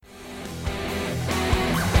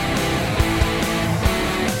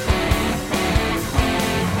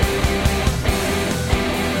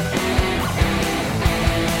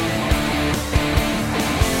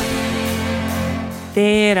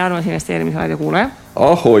Tere, armas investeerimisraadio kuulaja.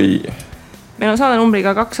 Ahoi! Meil on saade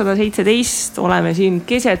numbriga 217, oleme siin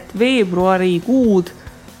keset veebruari kuud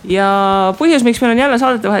ja põhjus, miks meil on jälle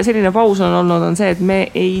saadete vahe selline paus on olnud, on see, et me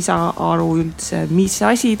ei saa aru üldse, mis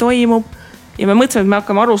asi toimub ja me mõtlesime, et me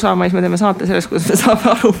hakkame aru saama ja siis me teeme saate sellest, kuidas me saame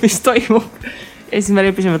aru, mis toimub ja siis me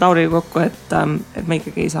leppisime Tauriga kokku, et me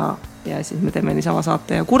ikkagi ei saa ja siis me teeme niisama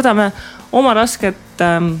saate ja kurdame oma rasket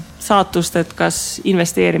saatust, et kas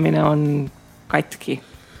investeerimine on katki.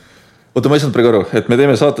 Oota, ma ei saanud praegu aru, et me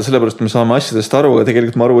teeme saate sellepärast, et me saame asjadest aru, aga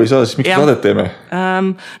tegelikult me aru ei saa, siis miks saadet teeme?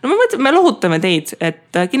 No me lohutame teid,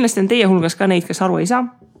 et kindlasti on teie hulgas ka neid, kes aru ei saa.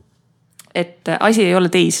 Et asi ei ole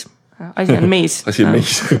teis, asi on meis. Asi on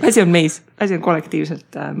meis. Asi on meis, asi on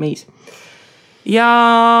kollektiivselt meis. Ja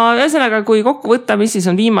ühesõnaga, kui kokku võtta, mis siis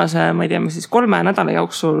on viimase, ma ei tea, siis 3 nädala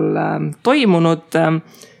jooksul toimunud,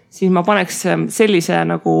 siis ma paneks sellise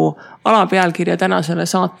nagu alapealkirja tänasele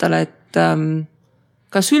saatele, et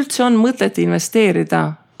kas üldse on mõtet investeerida,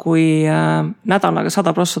 kui nädalaga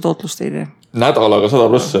 100% tootlust ei tee? Nädalaga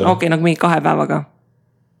 100%? Okei, nagu mingi 2 päevaga.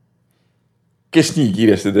 Kes nii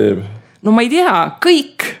kiiresti teeb? No ma ei tea,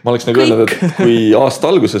 kõik. Ma oleks nagu öelnud, et kui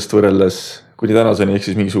aasta algusest võrreldes kuni tänaseni ehk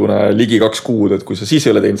siis mingisugune ligi 2 kuud, et kui sa siis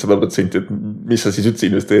ei ole teinud 100%, et mis sa siis üldse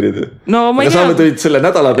investeerid? No ma ei tea. Aga sa tõid selle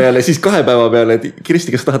nädala peale, siis 2 päeva peale, et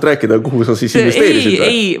Kristi, kas tahad rääkida, kuhu sa siis investeerisid?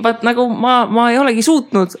 Ei, vaat nagu ma ei olegi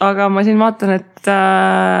suutnud, aga ma siin vaatan, et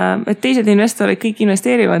teised investorid kõik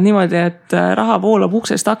investeerivad niimoodi, et raha voolab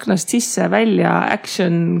uksest aknast sisse, välja,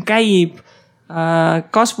 action käib,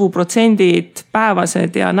 kasvuprotsendid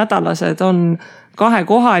päevased ja nädalased on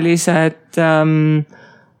 2-kohalised,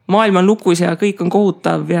 maailm on lukus ja kõik on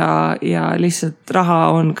kohutav ja lihtsalt raha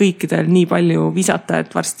on kõikidel nii palju visata,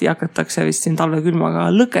 et varsti hakatakse vist siin talvekülmaga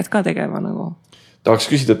lõket ka tegema nagu. Tahaks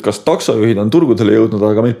küsida, et kas taksojuhid on turgudele jõudnud,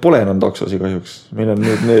 aga meil pole enam taksosi kahjuks. Meil on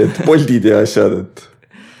need Boltid ja asjad,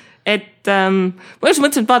 ma just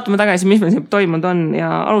mõtlesin, et vaatame tagasi, mis meil siin toimunud on ja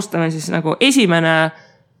alustame siis nagu esimene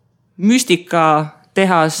müstika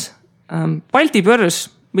tehas Balti börs,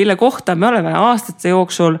 mille kohta me oleme aastate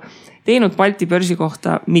jooksul teinud Balti börsi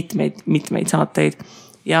kohta mitmeid saateid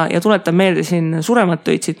ja tuletan meelde siin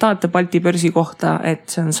surematuid tsitaate Balti börsi kohta, et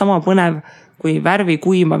see on sama põnev kui värvi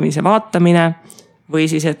kuimamise vaatamine või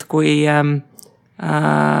siis, et kui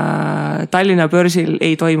Tallinna börsil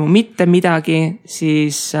ei toimu mitte midagi,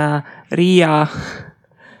 siis Riia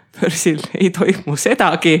börsil ei toimu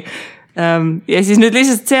sedagi ja siis nüüd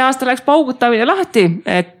lihtsalt see aasta läks paugutamine lahti,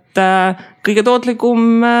 et kõige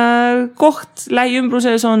tootlikum koht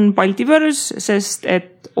lähiümbruses on Balti börs, sest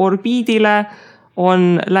et Orbiidile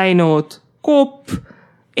on läinud Coop,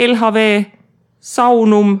 LHV,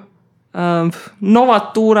 Saunum,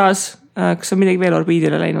 Novaturas, kas on midagi veel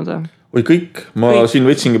Orbiidile läinud? Või kõik. Ma siin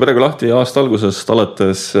võtsingi praegu lahti aasta algusest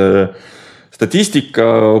alates statistika,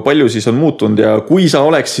 palju siis on muutunud ja kui sa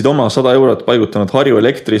oleksid oma 100 eurot paigutanud Harju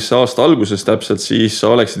Elektrisse aasta alguses täpselt, siis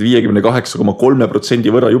sa oleksid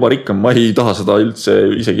 58,3% võrra juba rikkam. Ma ei taha seda üldse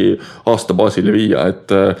isegi aasta baasile viia,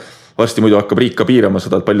 et varsti muidu hakkab riik ka piirama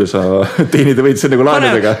seda, et palju sa teenida võid, see nagu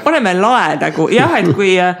laenudega. Paneme lae nagu, jah, et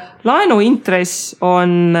kui laenuintress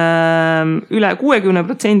on üle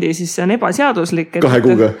 60%, siis see on ebaseaduslik. 2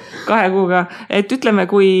 kuuga. 2 kuuga. Et ütleme,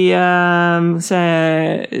 kui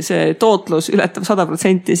see tootlus ületab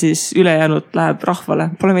 100%, siis ülejäänud läheb rahvale.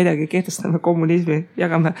 Pole midagi, kehtestame kommunismi,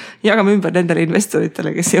 jagame ümber nendele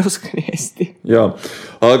investoritele, kes ei oska nii hästi. Ja,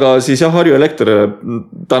 aga siis jah, Harju Elekter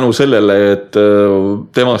tänu sellele, et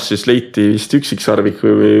temast siis leiti vist üksiksarvik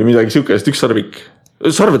või midagi sihukest, ükssarvik,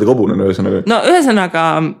 sarvede kobune ühesõnaga. No ühesõnaga,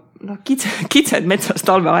 kitsed metsas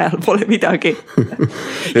talve ajal pole midagi.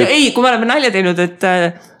 Ja ei, kui me oleme nalja teinud, et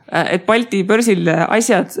Balti börsil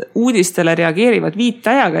asjad uudistele reageerivad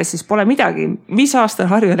viitajaga, siis pole midagi. Mis aastal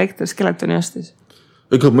Harju Elekter Skeletoni ostis?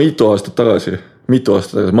 Mitu aastat tagasi.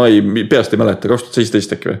 Ma peast ei mäleta,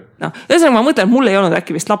 2017 äkki või? No, ühesõnaga ma mõtlen, et mul ei olnud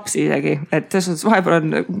äkki vist lapsi isegi, et vahepeal on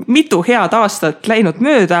mitu head aastat läinud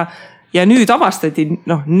mööda ja nüüd avastati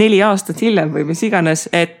 4 aastat hiljem või mis iganes,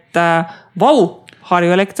 et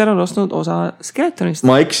Harju Elekter on ostnud osa Skeletonist.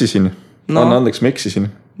 Ma eksisin. Anna andeks, ma eksisin.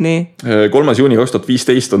 Nii. 3. juuni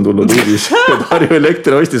 2015 on tulnud uudis, et Harju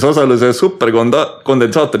Elekter ostis osaluse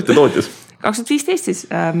superkondensaatorite tootjas. 2015 siis,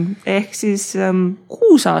 ehk siis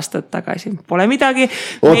 6 aastat tagasi. Pole midagi.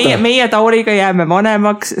 Meie Tauriga jääme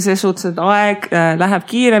vanemaks, see suhtes, et aeg läheb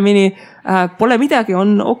kiiremini. Pole midagi,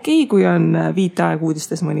 on okei, kui on viitaeg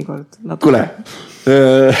uudistes mõnikord. Kule.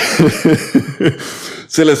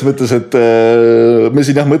 Selles mõttes, et me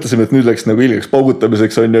siin mõtlesime, et nüüd läks nagu ilgeks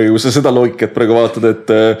paugutamiseks on ju, kui sa seda loogikat praegu vaatad,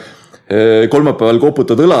 kolmapäeval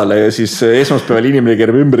koputad õlale ja siis esmaspäeval inimene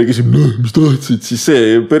keerab ümber ja küsib, no mis tahtsid, siis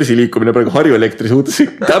see börsiliikumine praegu Harju Elektri suhtes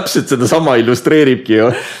täpselt seda sama illustreeribki ju.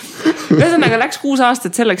 Ühesõnaga läks 6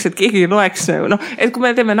 aastat selleks, et keegi loeks, noh, et kui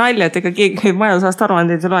me teeme nalja, et ega keegi majandusaasta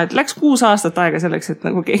aruandeid ei loe, et läks 6 aastat aega selleks, et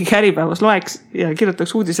nagu keegi Äripäevas loeks ja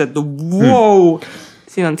kirjutaks uudised, wow,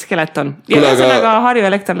 siin on skeleton. Ja ühesõnaga Harju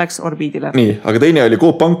Elekter läks orbiidile. Nii, aga teine oli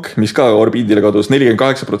Coop Pank, mis ka orbiidile kadus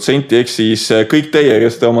 48%, ehk siis kõik teie,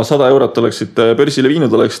 kes te oma 100 eurot oleksite börsile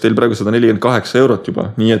viinud, oleks teil praegu 148 eurot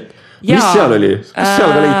juba. Nii et mis seal oli? Kas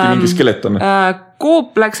seal ka leiti mingi skeleton?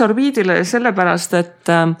 Coop läks orbiidile sellepärast, et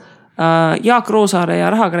Jaak Roosaare ja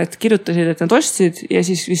Rahakret kirjutasid, et nad ostsid ja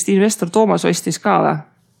siis vist investor Toomas ostis ka või?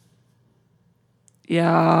 Ja...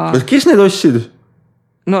 Kes need ostsid?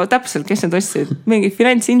 No täpselt, kes need ostsid? Mingi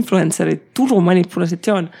finantsinfluencerid,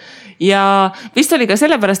 turumanipulatsioon. Ja vist oli ka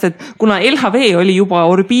sellepärast, et kuna LHV oli juba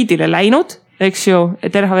orbiidile läinud, eks ju,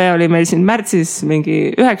 et LHV oli meil siin märtsis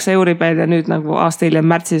mingi 9 euri peal ja nüüd nagu aasta hiljem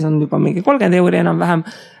märtsis on juba mingi 30 euri enam vähem.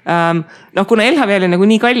 No kuna LHV oli nagu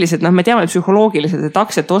nii kallis, et me teame psühholoogiliselt, et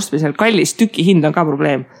aktsiate ostmisel kallis tüki hind on ka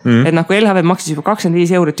probleem. Et kui LHV maksis juba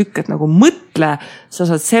 25 euri tükk, et nagu mõtle, sa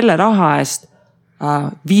saad selle raha eest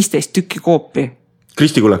 15 tükki Coopi.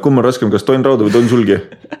 Kristi, kuule, kumma raskem, kas Toin Rauda või Toin Sulgi?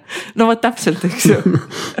 No võt täpselt, eks ju.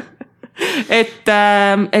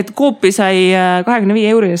 et Coopi sai 25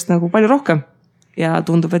 euri eest nagu palju rohkem ja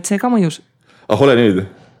tundub, et see ka mõjus. Ole nüüd.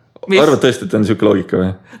 Arvad tõesti, et on siuke loogika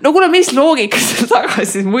või? No kuule, mis loogika seal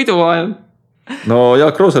tagasi muidu on? No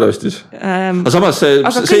Jaak Roosaare ostis. Aga samas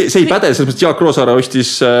see ei päde, selles mõttes Jaak Roosaare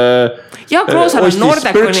ostis Jaak Roosaare on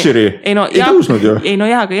Nordeconi. Ei tõusnud ju. Ei no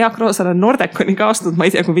jaa, aga Jaak Roosaare on Nordeconi ka ostnud, ma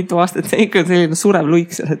ei tea kui mitu aastat, see ikka on selline surev luik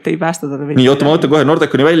seal, et ei päästa talle. Nii, oota, ma võtan kohe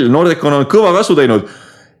Nordeconi välja. Nordecon on kõva kasu teinud.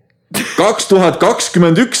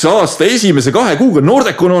 2021 aasta esimese 2 kuuga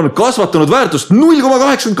Nordecon on kasvatanud väärtust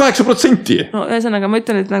 0,88%. No ühesõnaga ma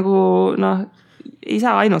ütlen, et nagu ei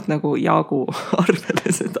saa ainult nagu Jaagu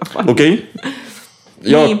arvele seda panna. Okei.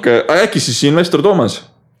 Jaak, äkki siis investor Toomas?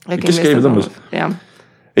 Kes käib tõmbas?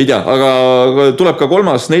 Ei tea, aga tuleb ka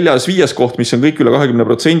 3., 4., 5. koht, mis on kõik üle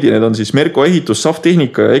 20%. Need on siis Merko Ehitus,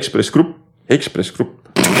 Saftehnika ja Express Group.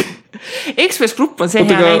 Express Group on see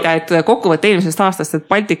hea näide, et kokkuvõtte eelmisest aastast, et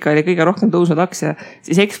Baltika oli kõige rohkem tõusnud aktsia,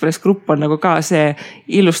 siis Express Group on nagu ka see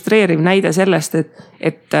illustreeriv näide sellest,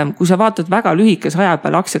 et kui sa vaatad väga lühikes aja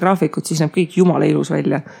peal aktsiagraafikut, siis näeb kõik jumala ilus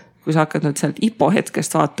välja. Kui sa hakkad nüüd sealt IPO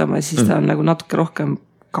hetkest vaatama, siis ta on nagu natuke rohkem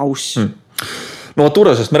kauss.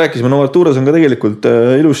 Novaturasest me rääkisime, Novaturas on ka tegelikult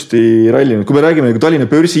ilusti rallinud. Kui me räägime Tallinna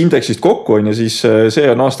börsiindeksist kokku, siis see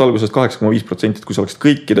on aasta algusest 8,5%, et kui sa oleksid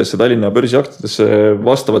kõikidesse Tallinna börsiaktidesse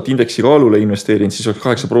vastavat indeksi kaalule investeerinud, siis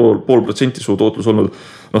oleks 8,5% su tootlus olnud.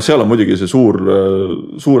 Seal on muidugi see suur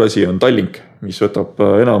asi on Tallink, mis võtab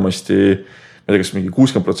enamasti, ma ei tea, kas mingi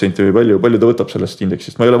 60% või palju ta võtab sellest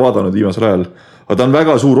indeksist. Ma ei ole vaadanud viimasel ajal, aga ta on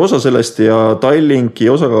väga suur osa sellest ja Tallinki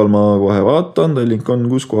osakaal ma kohe vaatan. Tallink on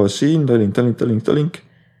kus kohas siin, Tallink.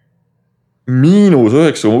 Miinus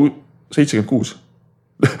 9,76.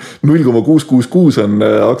 0,666 on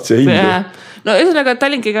aktsia hind. No ühesõnaga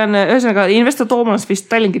Tallinkiga on, investor Toomas vist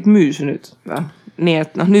Tallinkit müüs nüüd. Nii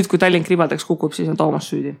et nüüd kui Tallink ribadeks kukub, siis on Toomas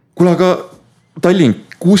süüdi. Kuule, aga Tallink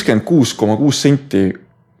 66,6 senti.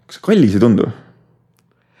 Kas kallis ei tundu?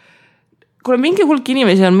 Kuule, mingi hulk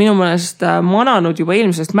inimesi on minu mõnest mananud juba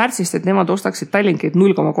eelmisest märtsist, et nemad ostaksid Tallinkit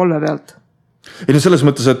 0,3 pealt. Ei, selles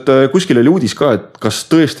mõttes, et kuskil oli uudis ka, et kas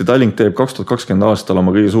tõesti Tallink teeb 2020 aastal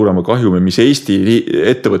oma kõige suurema kahjumi, mis Eesti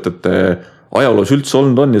ettevõtete ajaloos üldse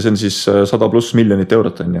olnud on ja see on siis 100+ miljonit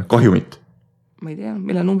eurot on ja kahjumit. Ma ei tea,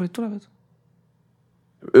 millal numbrid tulevad.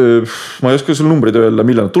 Ma ei oska sul numbrid öelda,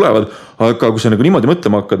 millal nad tulevad, aga kui sa nagu niimoodi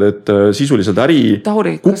mõtlema hakkad, et sisuliselt äri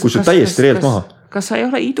kukkus ju täiesti reelt maha. Kas sa ei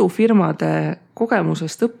ole idufirmade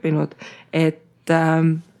kogemusest õppinud, et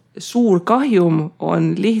suur kahjum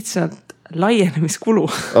on lihtsalt laienemiskulu?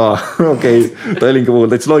 Okei, Tallinki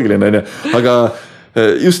puhul täitsa loogiline, aga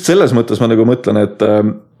just selles mõttes ma nagu mõtlen, et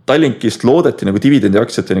Tallinkist loodeti nagu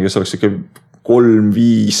dividendiaktsiateni, kes oleks ikka 3,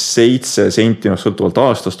 5, 7 senti, sõltuvalt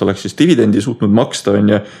aastast oleks siis dividendi suutnud maksta,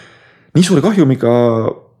 on ja nii suure kahjumiga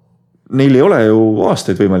neil ei ole ju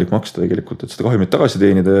aastaid võimalik maksta tegelikult, et seda kahjumit tagasi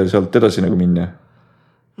teenida ja sealt edasi nagu minna.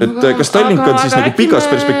 Et kas Tallink on siis nagu pikas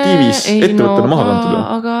perspektiivis ettevõttena maha kantud?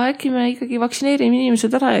 Aga äkki me ikkagi vaktsineerime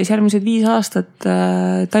inimesed ära ja järgmised 5 aastat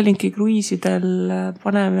Tallinki kruiisidel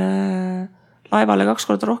paneme laevale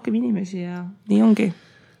 2 korda rohkem inimesi ja nii ongi.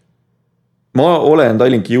 Ma olen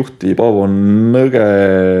Tallinki juhti Paavo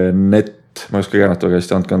Nõgenet, ma ei oska käänata väga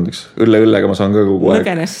hästi, andke andeks. Õllega ma saan ka kogu aeg.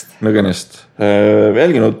 Nõgenest.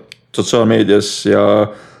 Jälginud sotsiaalmeedias ja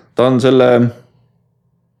ta on selle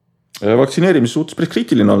vaktsineerimise suhtes päris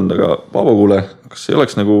kriitiline olnud, aga Paavo, kuule, kas ei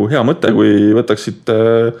oleks nagu hea mõte, kui võtaksid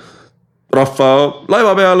rahva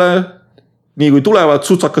laeva peale, nii kui tulevad,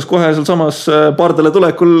 sutsakas kohe seal samas pardale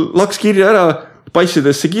tulekul laks kirja ära,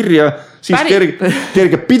 passidesse kirja, siis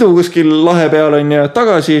kerge pidu kuskil lahe peal on ja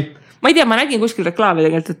tagasi. Ma ei tea, ma nägin kuskil reklaami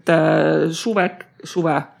tegelikult, et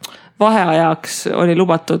suve vaheajaks oli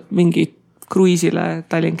lubatud mingi kruiisile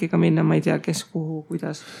Tallinkiga minna, ma ei tea, kes kuhu,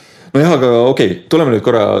 kuidas. No jah, aga okei, tuleme nüüd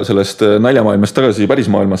korra sellest naljamaailmast tagasi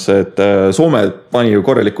pärismaailmasse, et Soome pani ju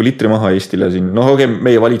korraliku litri maha Eestile siin. Noh, okei,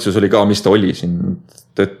 meie valitsus oli ka, mis ta oli siin,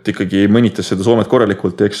 et ikkagi mõnitas seda Soomet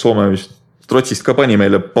korralikult, eks Soome vist trotsist ka pani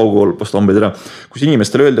meile pauguolpost ambeid ära. Kus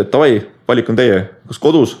inimestele öeldi, et tavai, valik on teie, kas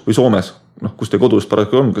kodus või Soomes. Noh, kus te kodus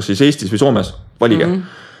paraku on, kas siis Eestis või Soomes, valige.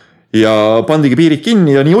 Ja pandigi piirid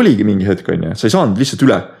kinni ja nii oligi mingi hetk on ja sa ei saanud lihtsalt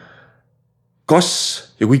üle. Kas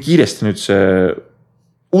ja kui kiiresti nüüd see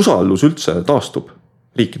usaldus üldse taastub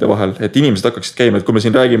riikide vahel, et inimesed hakkaksid käima, et kui me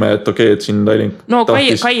siin räägime, et okei, et siin Tallink no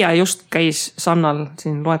Kaia just käis Sannal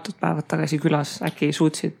siin loetud päevad tagasi külas, äkki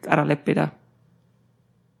suutsid ära leppida?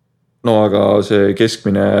 No aga see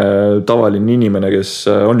keskmine tavaline inimene, kes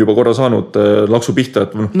on juba korra saanud laksu pihta,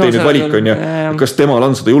 et teinud valik on ja kas temal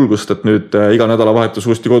on seda julgust, et nüüd iga nädalavahetus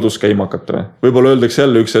uuesti kodus käima hakata? Võib-olla öeldakse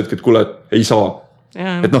jälle üks hetk, et kuule, et ei saa.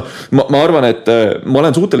 Et noh, ma arvan, et ma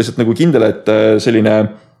olen suhteliselt nagu kindel, et selline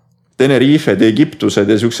Tenerifed, Egiptused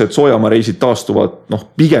ja sellised soojamaareisid taastuvad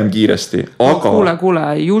pigem kiiresti, aga... Kuule,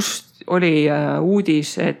 just oli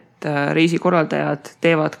uudis, et reisikorraldajad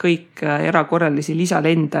teevad kõik erakorralisi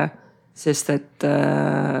lisalende, sest et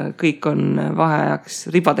kõik on vaheajaks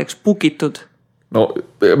ribadeks bukitud. No,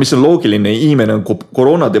 mis on loogiline, inimene on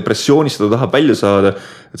koroonadepressioonist, ta tahab välja saada,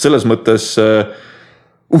 et selles mõttes...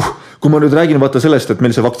 kui ma nüüd räägin vaata sellest, et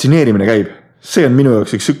meil see vaktsineerimine käib, see on minu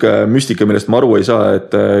jaoks üks süke müstika, millest ma aru ei saa,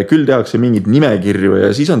 et küll tehakse mingid nimekirju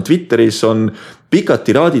ja siis on Twitteris on pikad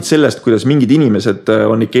tiraadid sellest, kuidas mingid inimesed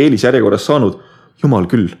on ikka eelisjärjekorras saanud. Jumal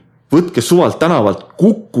küll, võtke suvalt tänavalt,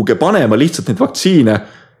 kukkuge panema lihtsalt neid vaktsiine,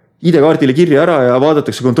 ID-kaardile kirja ära ja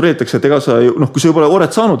vaadatakse, kontrollitakse, et ega sa, kui sa juba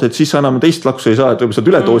oled saanud, et siis sa enam teist laksu ei saa, et võib-olla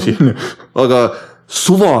saad üledoosi. Aga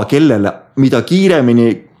suva kellele, mida kiiremini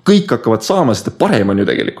kõik hakkavad saama, sest parem on ju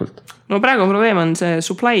tegelikult. No praegu probleem on see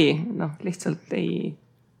supply, lihtsalt ei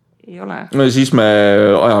ole. No ja siis me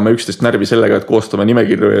ajame üksteist närvi sellega, et koostame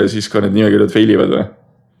nimekirju ja siis ka need nimekirjad failivad või?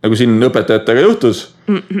 Nagu siin õpetajatega juhtus.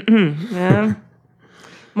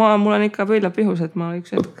 Mul on ikka pöödlab pihus, et ma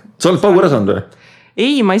üks hetk... Sa oled paugu ära saanud või?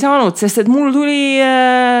 Ei, ma ei saanud, sest et mul tuli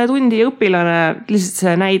tundi õpilane, lihtsalt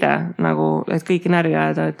see näide, nagu, et kõiki närvi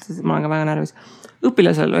ajada, et ma olen ka väga närvis.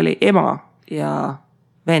 Õpilasel oli ema ja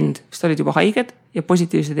vend, kes olid juba haiged ja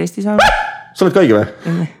positiivse testi saanud. Sa oled ka haige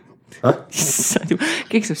või?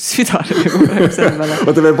 Kõik saab südale.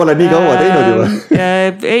 Oota, me pole nii kaua teinud juba.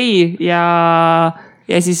 Ei,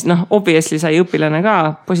 ja siis obviously sai õpilane ka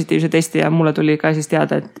positiivse testi ja mulle tuli ka siis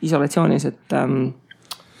teada, et isolatsioonis, et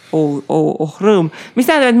rõõm. Mis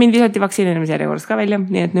tähendab, et mind visati vaktsineerimise järjekorrast ka välja,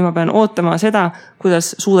 nii et nüüd ma pean ootama seda, kuidas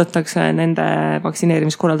suudetakse nende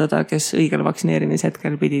vaktsineerimist korraldada, kes õigel vaktsineerimise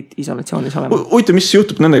hetkel pidid isolatsioonis olema. Oita, mis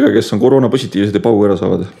juhtub nendega, kes on koroonapositiivsed ja paugu ära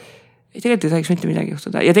saavad? Tegelikult ei saaks mitte midagi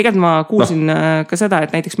juhtuda. Ja tegelikult ma kuulsin ka seda,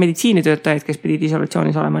 et näiteks meditsiinitöötajaid, kes pidid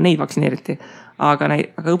isolatsioonis olema, neid vaktsineeriti. Aga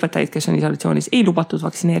õpetajaid, kes on isolatsioonis, ei lubatud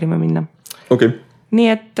vaktsineerima minna. Okay.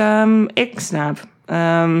 Nii et eks näeb.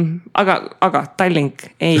 Aga Tallink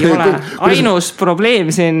ei ole ainus probleem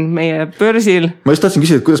siin meie börsil. Ma just tahtsin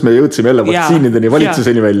küsida, et kuidas me jõudsime jälle vaktsiinideni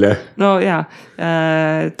valitsuseni välja. No jaa,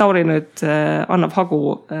 Tauri nüüd annab hagu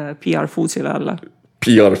PR Foodsile alla.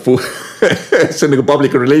 PR Foods? See on nagu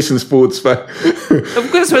public relations foods või?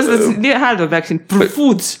 Kuidas ma seda nii hääldama peaksin?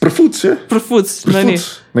 Profoods? Profoods, jah. Profoods, no nii.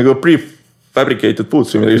 Nagu prefabricated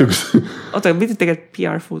foods või midagi sugust. Oota, mida tegelikult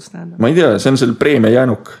PR Foods tähendab? Ma ei tea, see on selle preemia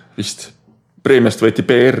jäänuk vist. Preemiast võeti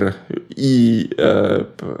PR,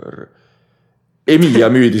 Emilia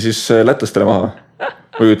müüdi siis lätlastele maha.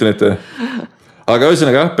 Ma kujutan ette. Aga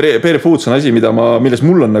ühesõnaga, PR Foods on asi, milles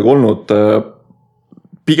mul on nagu olnud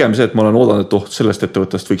pigem see, et ma olen oodanud, et sellest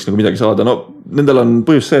ettevõttest võiks nagu midagi saada. No, nendel on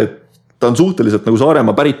põhjus see, et ta on suhteliselt nagu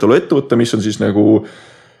Saaremaa päritolu ettevõtte, mis on siis nagu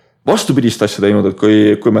vastupidist asja teinud, et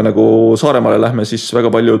kui me nagu Saaremaale lähme, siis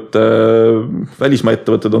väga paljud välismaa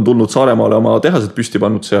ettevõtted on tulnud Saaremaale oma tehased püsti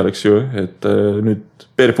pannud seal, eks ju, et nüüd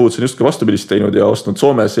PR Foods on justkui vastupidist teinud ja ostnud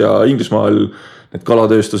Soomes ja Inglismaal need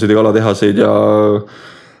kalatööstused ja kalatehaseid ja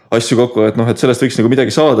asju kokku, et sellest võiks nagu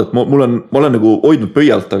midagi saada, et ma olen nagu hoidnud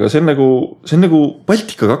pöialt, aga see on nagu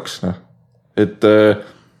Baltika 2, et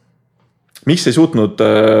miks ei suutnud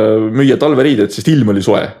müüa talveriided, sest ilm oli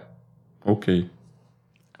soe? Okei.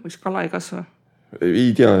 Võiks kala ei kasva? Ei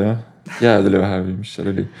tea, jah. jääd oli vähe või mis seal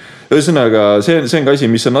oli. Ühesõnaga, see on ka asi,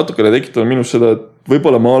 mis on natukene tekitanud minust seda, et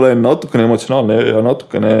võib-olla ma olen natukene emotsionaalne ja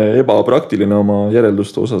natukene ebapraktiline oma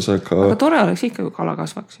järelduste osas, aga tore oleks ikka, kui kala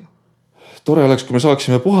kasvaks ju. Tore oleks, kui me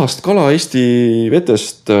saaksime puhast kala Eesti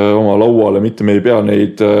vetest oma lauale, mitte me ei pea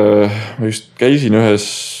neid, ma just käisin ühes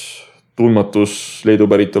tundmatus Leedu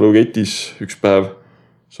päritolu ketis üks päev,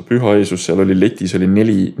 see püha Jeesus, seal oli letis oli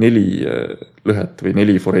 4 lõhet või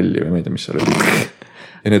 4 forelli või ma ei tea, mis seal oli.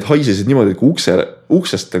 Ja need haisesid niimoodi, et kui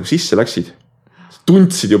uksest nagu sisse läksid,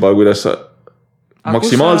 tundsid juba, kuidas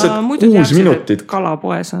maksimaalselt 6 minutit.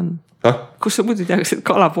 Kalapoes on. Kus sa muidu teaks, et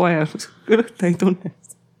kalapoe on? Kõrta ei tunne.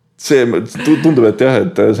 See tundub, et jah,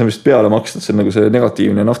 et see on vist peale makstud, see on nagu see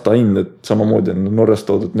negatiivne nafta hind, et samamoodi on Norrast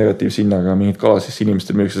toodud negatiivse hinnaga mingid kala siis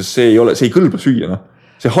inimestel müüks, see ei kõlba süüa. No.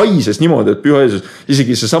 See haises niimoodi, et püha Jeesus,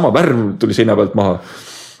 isegi see sama värv tuli seina pealt maha.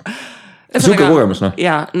 Suke kogemus, noh.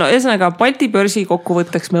 Jaa, no ühesõnaga Balti börsi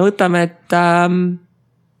kokkuvõtteks me võtame, et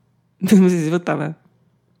mis me siis võtame?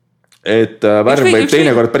 Et värv võib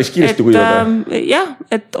teinekord päris kiiresti kuivada. Jah,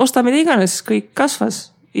 et ostame iganes, kõik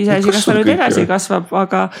kasvas. Iseasi, kas ta nüüd edasi kasvab,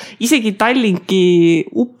 aga isegi Tallinki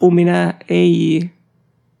uppumine ei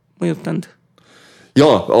mõjutanud.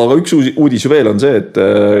 Jaa, aga üks uudis ju veel on see, et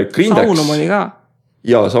Grindex... Saunum oli ka.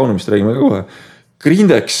 Jaa, saunumist räägime ka kohe.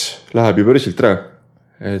 Grindex läheb ju börsilt ära.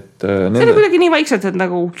 See oli kuidagi nii vaikselt, et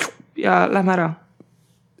nagu ja lähme ära.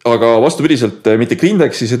 Aga vastupidiselt mitte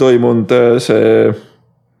Grindexis ei toimunud see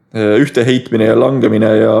ühteheitmine ja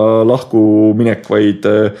langemine ja lahkuminek, vaid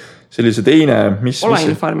sellise teine,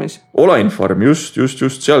 Olainfarmis. Olainfarm, just,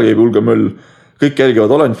 seal käib hulga möll. Kõik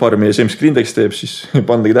jälgivad Olainfarmi ja see, mis Grindex teeb, siis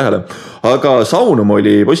pandagi tähele. Aga Saunum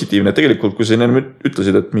oli positiivne, et tegelikult, kui sa enne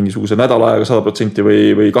ütlesid, et mingisuguse nädala ajaga 100%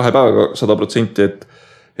 või 2 päevaga 100%,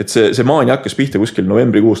 et see maani hakkas pihta kuskil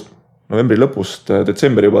novembri lõpust,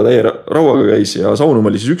 detsember juba täie rauaga käis ja Saunum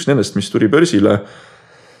oli siis üks nendest, mis tuli börsile.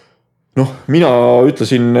 Noh, mina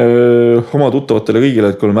ütlesin oma tuttavatele kõigile,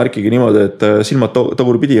 et kui märkige niimoodi, et silmad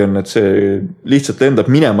tagurpidi on, et see lihtsalt lendab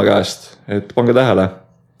minema käest, et pange tähele.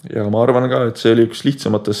 Ja ma arvan ka, et see oli üks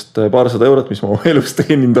lihtsamatest paarsada eurot, mis ma elus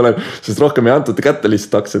teeninud olen, sest rohkem ei antud kätte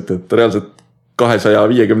lihtsalt aktsiat, et reaalselt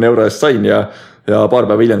 250 euro eest sain ja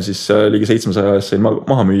paar päeva hiljem siis ligi 700 eest sain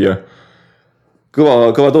maha müüa.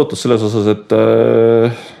 Kõva tootlus selles osas, et...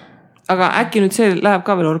 Aga äkki nüüd see läheb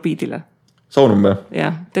ka veel orbiidile? Saunum või?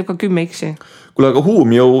 Jah, teeb ka 10x. Kuule, aga Huum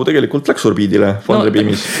ju tegelikult läks orbiidile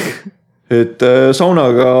Funrebeamis. Et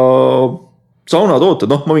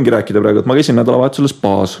saunatooted, ma võingi rääkida praegu, et ma käisin nädalavahetusel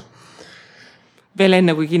spaas. Veel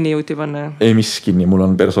enne, kui kinni jõuti panna? Ei, mis kinni, mul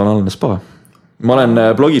on personaalne spa. Ma olen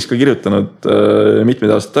blogis ka kirjutanud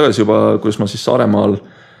mitmeid aastaid tagasi juba, kus ma siis Saaremaal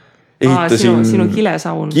ehitasin sinu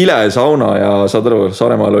kilesauna ja saad aru,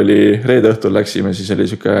 Saaremaal oli reede õhtul läksime, siis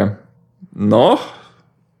oli siuke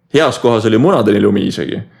heas kohas oli munadeni lumi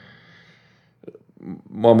isegi.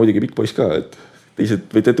 Ma muidugi pikk poiss ka, et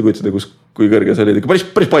teised võite ette kujutada, kui kõrge see oli.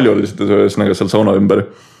 Päris palju oli seda seal sauna ümber.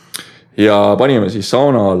 Ja panime siis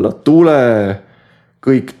sauna alla tule,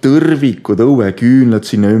 kõik tõrvikud, õueküünlad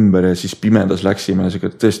sinna ümber ja siis pimendas läksime.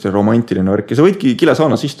 Tõesti romantiline värk. Ja sa võidki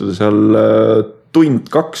kilesaunas istuda seal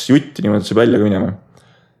 1-2 jutti niimoodi, et see välja ka minema.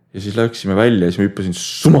 Ja siis läksime välja ja siis ma hüppasin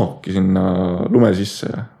sumaki sinna lume sisse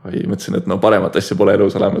ja mõtlesin, et paremat asja pole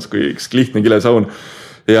elus olemas kui üks lihtne kilesaun.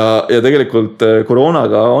 Ja tegelikult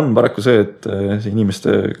koroonaga on paraku see, et see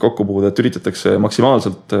inimeste kokkupuudet üritatakse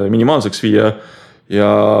maksimaalselt minimaalseks viia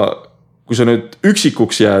ja kui sa nüüd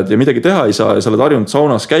üksikuks jääd ja midagi teha ei saa ja sa oled harjunud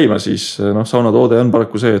saunas käima, siis saunatoode on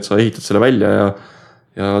paraku see, et sa ehitad selle välja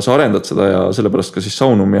ja sa arendad seda ja sellepärast ka siis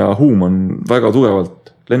Saunum ja Huum on väga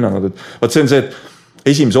tugevalt lennanud. Et see on see, et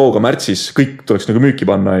esimese hooga märtsis kõik tuleks nagu müüki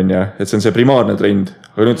panna, et see on see primaarne trend.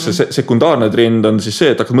 Aga nüüd see sekundaarne trend on siis see,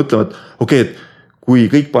 et hakkad mõtlema, et okei, et kui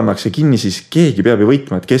kõik pannakse kinni, siis keegi peab ju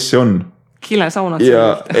võitma, et kes see on. Kilesaunad.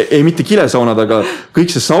 Ei, mitte kilesaunad, aga kõik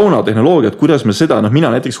see saunatehnoloogia, et kuidas me seda, mina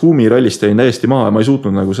näiteks Huumi rallist jäin täiesti maha ja ma ei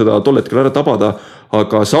suutnud nagu seda tolletkele ära tabada,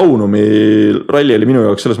 aga Saunumi ralli oli minu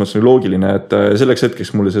jaoks selles mõttes loogiline, et selleks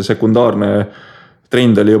hetkeks mulle see sekundaarne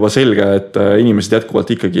trend oli juba selge, et inimesed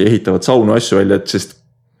jätkuvalt ikkagi ehitavad saunu asju välja, et sest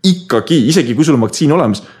ikkagi, isegi kui sul on vaktsiin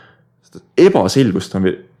olemas, ebaselgust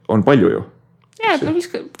on palju ju. Jaa, et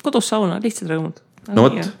viska kodus sauna, lihtsad rõõmud. No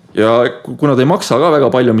võt, ja kuna ta ei maksa ka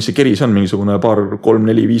väga palju, mis see keris on, mingisugune 2, 3,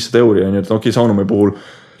 4, 500 euri, nii et Saunumi puhul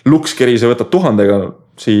luks kerise võtab 1000,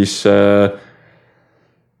 siis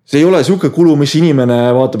see ei ole siuke kulu, mis inimene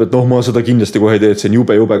vaatab, et ma seda kindlasti kohe ei tee, et see on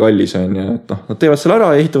jube kallis. Nad teevad selle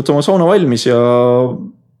ära ja ehitavad oma sauna valmis ja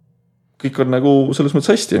kõik on nagu selles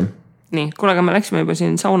mõttes hästi. Nii, kuna me läksime juba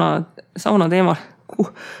siin sauna teema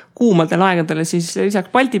kuumadel aegadele, siis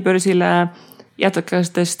lisaks Balti börsile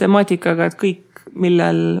jätkates temaatikaga, et kõik,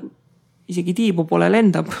 millel isegi tiibu pole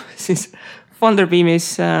lendab, siis Funderbeamis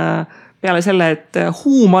peale selle, et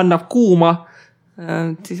huum annab kuuma,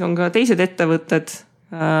 siis on ka teised ettevõtted,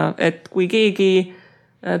 et kui keegi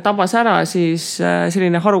tabas ära, siis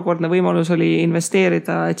selline harukordne võimalus oli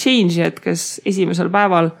investeerida Change'it, kes esimesel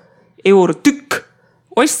päeval eurotükk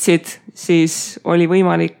ostsid, siis oli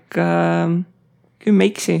võimalik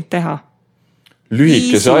 10x teha.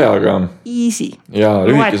 Lühikese ajaga. Easy.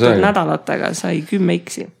 Loetud nädalatega sai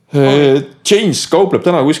 10x. Change kaupleb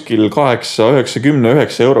täna kuskil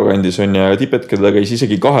 8-9 euro kandis on ja tipphetkel ta käis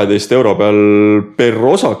isegi 12 euro peal per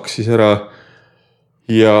osak siis ära.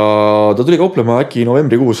 Ja ta tuli kauplema äkki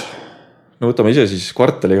novembrikuus. No võtame ise siis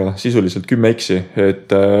kvartaliga sisuliselt 10x,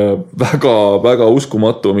 et väga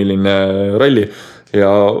uskumatu milline ralli.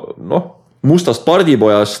 Ja noh, mustast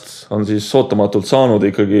pardipojast on siis ootamatult saanud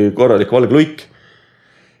ikkagi korralik valgluik.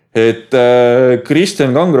 Et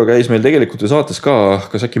Kristjan Kangro käis meil tegelikult ju saates ka,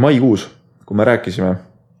 kas äkki maikuus, kui me rääkisime.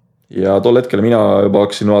 Ja tol hetkel mina juba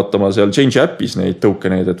hakkasin vaatama seal Change appis neid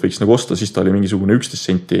tokeneid, et võiks nagu osta, siis ta oli mingisugune 11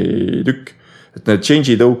 senti tükk. Et need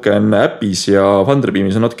Change'i token appis ja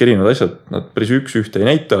Funderbeamis on natuke erinevad asjad, nad päris üks-ühte ei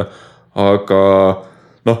näita, aga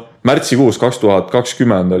noh, märtsikuus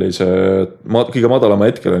 2020 oli see kõige madalama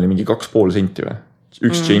hetkel oli mingi 2,5 senti või,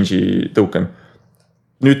 üks Change'i token.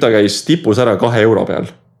 Nüüd ta käis tipus ära 2 euro peal.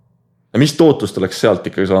 Ja mis tootust oleks sealt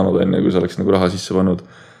ikkagi saanud enne, kui sa oleks nagu raha sisse pannud?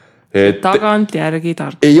 Tagantjärgi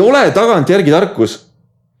tarkus. Ei ole tagantjärgi tarkus.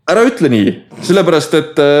 Ära ütle nii, sellepärast,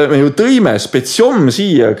 et me ju tõime spetsiom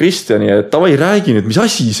siia Kristjani, et tavai räägi nüüd, mis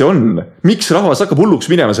asi see on, miks rahvas hakkab hulluks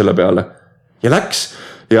minema selle peale. Ja läks.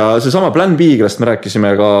 Ja see sama Plan B, kellest me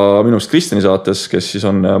rääkisime ka minust Kristjani saates, kes siis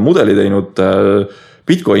on mudeli teinud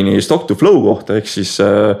Bitcoini stock to flow kohta, ehk siis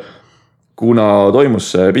kuna toimus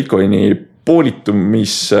Bitcoini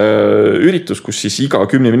poolitumisüritus, kus siis iga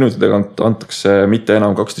 10 minutidega antakse mitte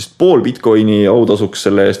enam 12,5 Bitcoini autasuks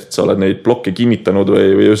selle eest, et sa oled neid blokke kinnitanud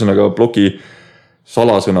või ühesõnaga bloki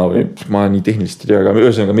salasõna või ma nii tehniliselt ei tea, aga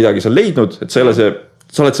ühesõnaga midagi sa leidnud, et sa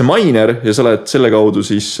oled see miner ja sa oled selle kaudu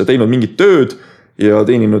siis teinud mingit tööd ja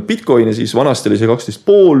teeninud Bitcoini, siis vanasti oli see 12,5,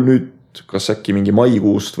 nüüd kas äkki mingi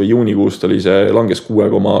maikuust või juunikuust oli see langes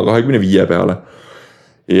 6,25 peale.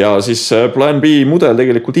 Ja siis Plan B mudel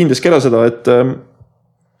tegelikult hindeski ära seda, et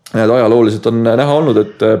need ajalooliselt on näha olnud,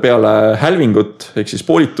 et peale hälvingut ehk siis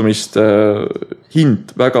poolitumist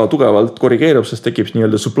hind väga tugevalt korrigeerub, sest tekib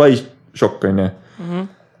nii-öelda supply shock on.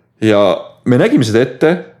 Ja me nägime seda ette,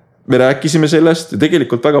 me rääkisime sellest ja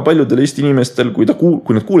tegelikult väga paljudel Eesti inimestel, kui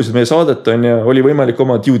nad kuulisid meie saadet on, oli võimalik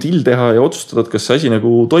oma due deal teha ja otsustada, et kas see asi nagu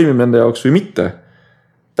toimib nende jaoks või mitte.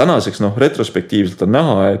 Tänaseks retrospektiivselt on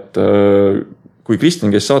näha, et kui Kristjan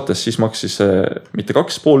käis saates, siis maksis mitte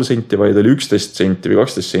 2,5 senti, vaid oli 11 senti või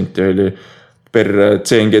 12 senti oli per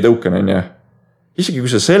CNG token on. Isegi kui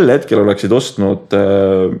sa sel hetkel oleksid ostnud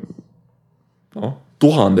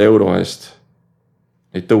 1000 euro eest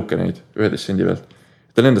neid tokeneid 11 sendi pealt,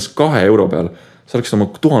 ta lendas 2 euro peal, sa oleksid oma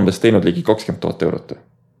 1000 teinud ligi 20 000 eurot.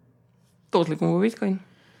 Tootlikum kui Bitcoin?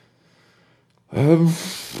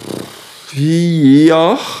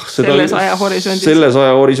 Jah, selles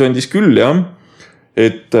ajahorisondis küll, jah.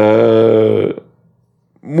 Et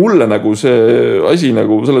mulle nagu see asi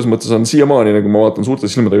nagu selles mõttes on siiamaani, nagu ma vaatan suurte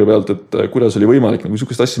silmadega pealt, et kuidas oli võimalik nagu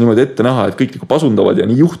sihukest asja niimoodi ette näha, et kõik nagu pasundavad ja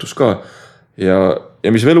nii juhtus ka. Ja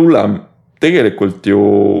mis veel hullem, tegelikult ju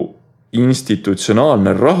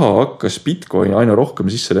institutsionaalne raha hakkas Bitcoini aina rohkem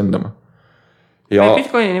sisse lendama. Ja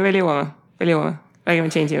Bitcoinini veel jõuame.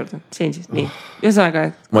 Räägime Change'i juurde. Change'ist, nii.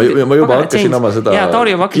 Ühesõnaga, ma juba hakkasin oma seda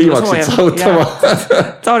kliimaksit saavutama.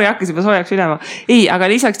 Tauri hakkas juba soojaks minema. Ei, aga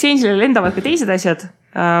lisaks Change'ile lendavad ka teised asjad.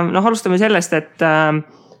 Alustame sellest, et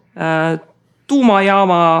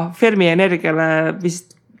tuumajaama Fermi energiale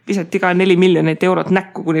visati ka 4 miljonit eurot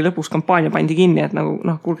näkku, kuni lõpus kampaania pandi kinni, et nagu,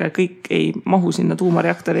 kuulge, kõik ei mahu sinna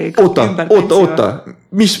tuumareaktori. Oota.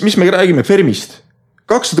 Mis me räägime Fermist?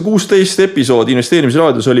 216 episood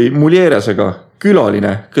investeerimisraadios oli Muljeresega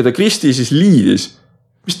külaline, keda Kristi siis liidis.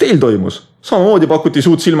 Mis teil toimus? Samamoodi pakuti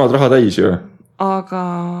suud silmad raha täis ju. Aga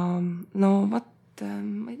ma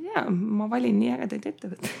ei tea, ma valin nii ägedaid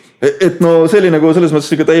ettevõtteid. Et see oli nagu selles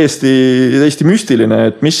mõttes ikka täiesti müstiline,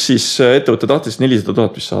 et mis siis ettevõtte tahtis 400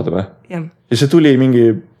 000 vist saada või? Ja see tuli mingi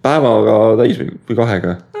päevaga täis või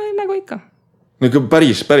 2? Nagu ikka.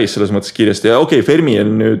 Päris selles mõttes kiiresti ja Fermi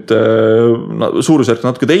on nüüd suurusjärk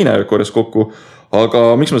natuke teine korras kokku,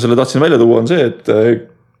 aga miks ma selle tahtsin välja tuua on see, et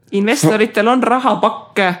investoritel on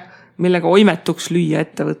rahapakke, millega oimetuks lüüa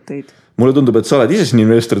ettevõtteid. mulle tundub, et sa oled ise siin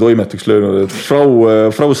investori toimetuks löönud, et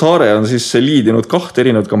Frau Saare on siis liidinud 2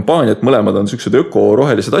 erinevat kampaaniat, mõlemad on sellised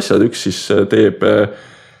öko-rohelised asjad, üks siis teeb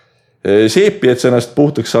seepi, et sa ennast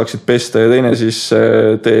puhtaks saaksid pesta ja teine siis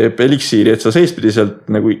teeb eliksiiri, et sa seespidiselt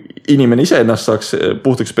nagu inimene ise ennast saaks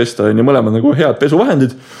puhtaks pesta ja mõlemad nagu head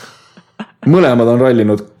pesuvahendid. Mõlemad on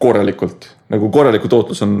rallinud korralikult, nagu korraliku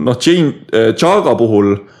tootlus on, Chaga puhul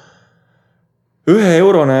 1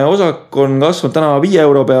 eurone osak on kasvanud täna 5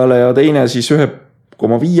 euro peale ja teine siis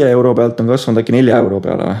 1,5 euro pealt on kasvanud äkki 4 euro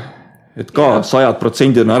peale. Et ka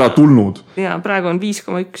 100% on ära tulnud. Ja praegu on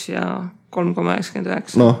 5,1 ja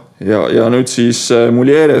 3,99. Ja nüüd siis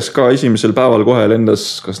Mulieres ka esimesel päeval kohe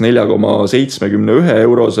lendas kas 4,71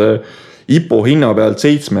 eurose IPO hinna pealt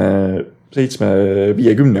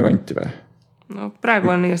 7,50 kanti või? No praegu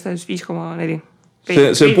on igastahes 5,4.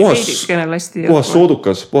 See on puhas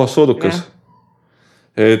soodukas. Yeah.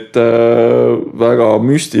 Et väga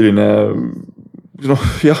müstiline,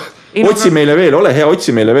 otsi meile veel, ole hea,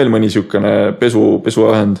 otsi meile veel mõni siukene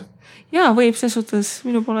pesuahend. Jaa, võib ses suhtes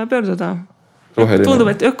minu poole pöörduda. Roheline. Tundub,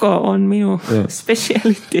 et öko on minu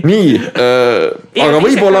speciality. Nii, aga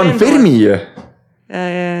võib-olla on Fermi.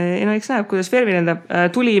 No eks näeb, kuidas Fermi lendab.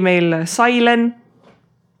 Tuli meil Silen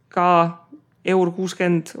ka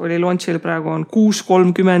 €60 oli launchil, praegu on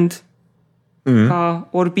 6.30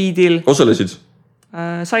 ka Orbiidil. Osalesid?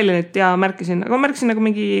 Silenit ja märkisin nagu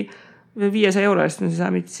mingi 500 euro eest,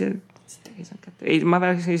 ma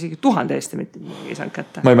märkisin isegi 1000 eest ja mitte ei saanud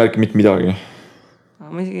kätte. Ma ei märki mitte midagi.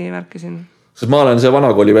 Ma isegi märkisin. Sest ma olen see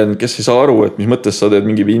vanakooli vend, kes ei saa aru, et mis mõttes sa teed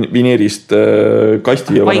mingi vineerist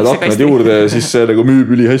kasti ja paned aknad juurde ja siis see nagu müüb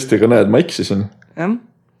üli hästi, aga näed, ma eksisin. Jah.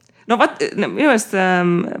 No minu meelest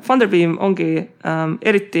Thunderbeam ongi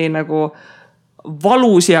eriti nagu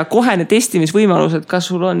valus ja kohene testimisvõimalus, et kas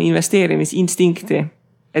sul on investeerimisinstinkti,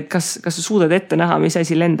 et kas sa suudad ette näha, mis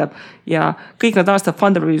asi lendab ja kõik nad aastad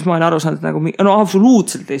Thunderbeamis ma olen aru saanud, nagu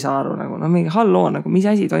absoluutselt ei saa aru, nagu mingi halloo, nagu mis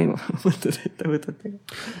asi toimub, mõtled ette.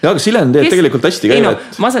 Ja, aga Silen teeb tegelikult hästi käivet.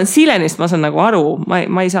 Ma saan Silenist, ma saan nagu aru,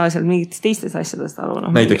 ma ei saa seal mingitest teistest asjadest aru.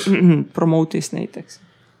 Näiteks? Promote'ist näiteks.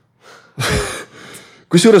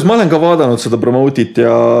 Kusjuures ma olen ka vaadanud seda promotit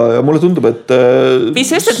ja mulle tundub, et... Mis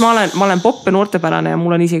sest, et ma olen popp ja noortepärane ja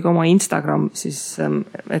mul on isegi oma Instagram, siis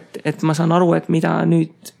et ma saan aru, et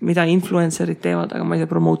mida influencerid teevad, aga ma ei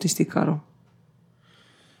saa promote'ist ikka aru.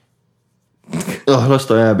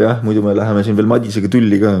 Las ta jääb jah, muidu me läheme siin veel Madisega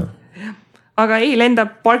tülli ka. Aga ei,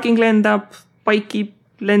 lendab, parking lendab,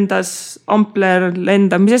 Paikib lendas, Ampler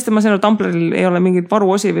lendab, mis sest, et ma sain, et Ampleril ei ole mingit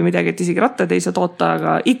varuosi või midagi, et isegi rattad ei saa toota,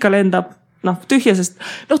 aga ikka lendab. Tühja sest,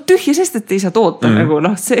 et ei saa toota, nagu,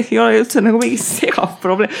 see ei ole üldse nagu mingi segav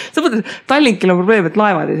probleem. Sa mõtled, Tallinkil on probleem, et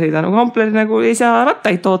laevad ei sõida, nagu Ampler nagu ei saa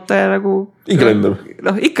rattaid toota ja nagu...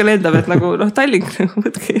 Ikka lendab, et nagu, Tallink nagu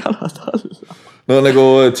võtke jalad alla. No nagu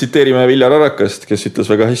tsiteerime Viljar Arakast, kes ütles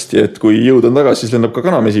väga hästi, et kui jõud on taga, siis lendab ka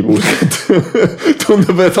kanamesi puust.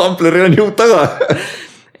 Tundub, et Ampleri on jõud taga.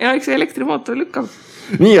 Ja eks elektrimootor lükkab.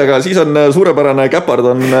 Nii, aga siis on suurepärane käpard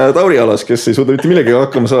on Tauri alas, kes ei suuda mitte millegi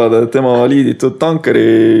hakkama saada, et tema liiditud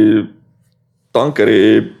tankeri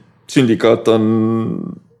syndikaat on...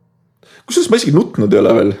 Kusjuures ma isegi nutnud ei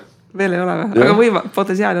ole veel. Veel ei ole või, aga võiva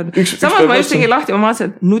potentsiaal on. Samas ma just tegin lahti, ma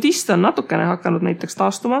vaatasin, et nudist on natukene hakanud näiteks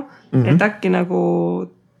taastuma, et äkki nagu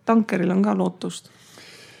tankeril on ka lootust.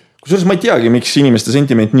 Kusjuures ma ei teagi, miks inimeste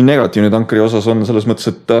sentiment nii negatiivne tankeri osas on, selles mõttes,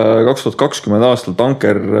 et 2020 aastal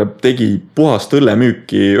tanker tegi puhast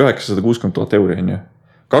õllemüüki 960 000 euri.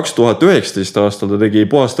 2019 aastal ta tegi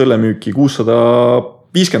puhast õllemüüki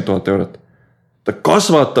 650 000 eurot. Ta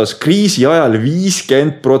kasvatas kriisi ajal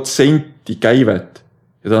 50% käivet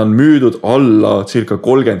ja ta on müüdud alla circa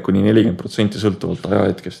 30-40% sõltuvalt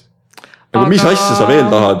ajahetkest. Aga mis asja sa veel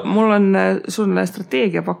tahad? Mul on sulle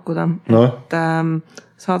strateegia pakkuda, et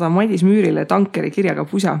saada Madis Müürile tankeri kirjaga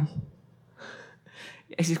pusa.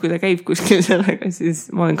 Ja siis kui ta käib kuskil sellega,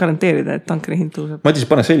 siis ma olen garanteerida, et tankeri hind tõuseb. Madis,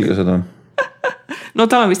 pane selga seda. No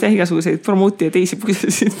tal on vist igasuguseid promooti ja teisi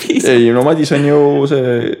pusasid piisab. Ei, no Madis on ju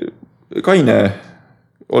see kaine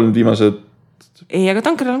olnud viimased... Ei, aga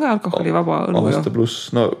tankeril on ka alkoholi vaba õlu. Aasta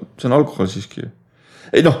pluss, no see on alkohol siiski.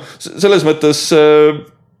 Ei selles mõttes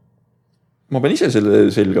ma pean ise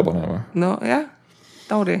selle selga panema. No jah,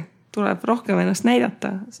 Tauri tuleb rohkem ennast näidata.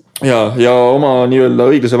 Ja oma nii-öelda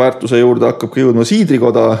õiglase väärtuse juurde hakkab ka jõudma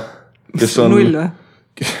Siidrikoda, kes on... Null või?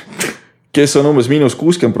 Kes on umbes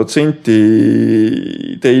 -60%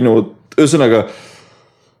 teinud. Ühesõnaga,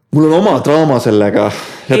 mul on oma draama sellega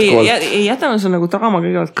jätkuvalt. Ei jätame sul nagu draama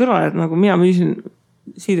kõigepealt kõrvale, et nagu mina müüsin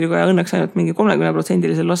Siidrikoja õnneks ainult mingi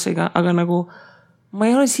 30% lossiga, aga nagu ma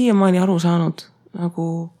ei ole siiamaani aru saanud,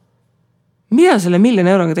 nagu mida selle 1 000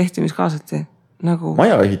 000 euroga tehti, mis kaasati? Nagu...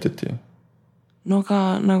 Maja ehitati. No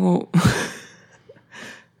ka nagu...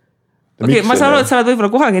 Okei, ma saan aru, et sa oled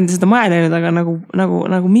võib-olla kohal käinud seda maja näinud,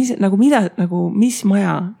 aga mis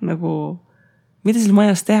maja, nagu, mida seal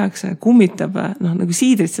majas tehakse, kummitab, noh, nagu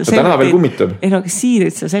siidrit seal selgelt. Täna veel kummitab. Ei, no,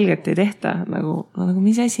 siidrit seal selgelt ei tehta, nagu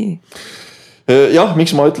mis asi? Jah,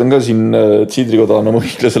 miks ma ütlen ka siin, et siidrikoda on oma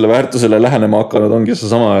õiglasele väärtusele lähenema hakanud, ongi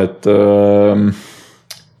see sama, et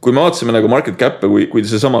kui me vaatasime nagu market cap'e, kui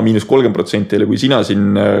see sama -30% oli, kui sina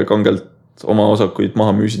siin kangelt oma osakuid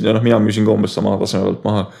maha müüsid ja noh, mina müüsin ka umbes sama taseme pealt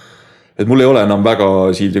maha. Et mul ei ole enam väga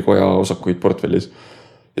siidrikoja osakuid portfellis.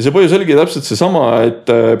 Ja see põhjus oligi täpselt see sama, et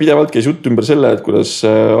pidevalt käis jutt ümber selle, et kuidas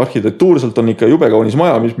arhitektuurselt on ikka jube kaunis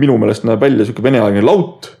maja, mis minu meelest näeb välja siuke veneaegne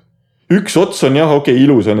laut. Üks ots on jah, okei,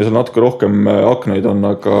 ilus on ja seal natuke rohkem aknaid on,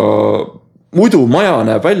 aga muidu maja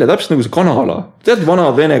näeb välja täpselt nagu see kanala. Tead,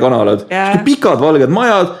 vanad vene kanalad, pikad valged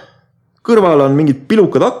majad, kõrval on mingid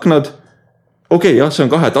pilukad aknad. Okei, jah, see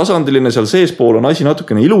on 2-tasandiline, seal seespool on asi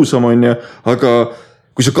natukene ilusam on ja, aga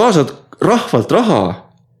kui sa kaasad rahvalt raha,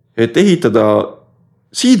 et ehitada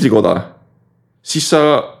siidrikoda, siis sa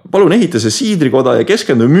palun ehita see siidrikoda ja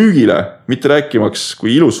keskendu müügile, mitte rääkimaks,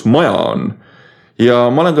 kui ilus maja on.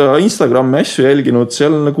 Ja ma olen ka Instagrami asju jälginud,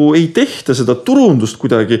 seal nagu ei tehta seda turundust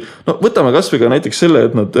kuidagi. No võtame kas või ka näiteks selle,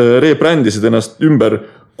 et nad rebrändisid ennast ümber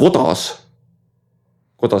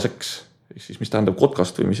kodaseks, siis mis tähendab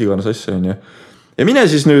kotkast või mis iganes asja on. Ja mine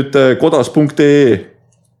siis nüüd kodas.ee.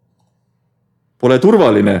 Pole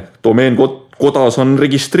turvaline, domeen kodas on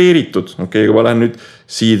registreeritud. Okei, kui ma lähen nüüd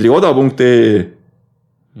siidrikoda.ee.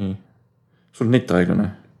 Sul on net aeglane.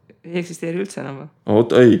 Ei eksisteeri üldse enam.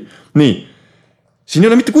 Oot, ei. Nii, siin ei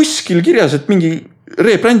ole mitte kuskil kirjas, et mingi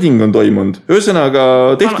rebranding on toimunud. Ühesõnaga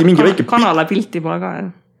tehti mingi väike... Kanala pilti pole ka, jah.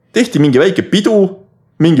 Tehti mingi väike pidu,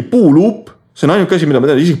 mingi puuluup. See on ainuke asi, mida ma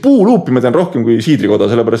tean. Isegi puuluupi ma tean rohkem kui siidrikoda,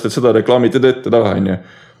 sellepärast, et seda reklaamiti ette taga.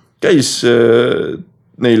 Käis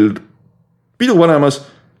neil pidu panemas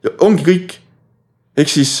ja ongi kõik. Ehk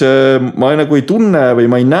siis ma nagu ei tunne või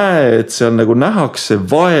ma ei näe, et seal nagu nähakse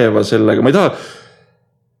vaeva sellega. Ma ei taha...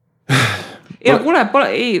 Ja kuule,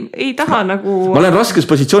 ei taha nagu... Ma olen raskes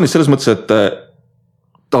positsioonis selles mõttes, et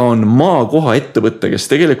ta on maakoha ettevõtte, kes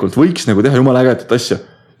tegelikult võiks nagu teha jumala ägedat asja.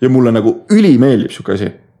 Ja mulle nagu ülimeeldib siuke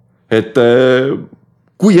asi. Et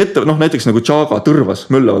kui näiteks nagu Tšaaga tõrvas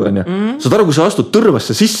möllavad on ja saad aru, kui sa astud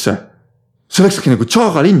tõrvasse sisse, see läkski nagu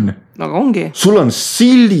Tšaaga linn. Aga ongi. Sul on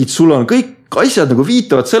sildid, sul on kõik asjad nagu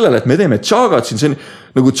viitavad sellele, et me teeme Tšaagat siin. See on,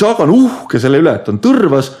 nagu Tšaaga on uhke selle üle, et on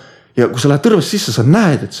tõrvas ja kui sa lähed tõrvas sisse, sa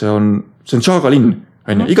näed, et see on Tšaaga linn.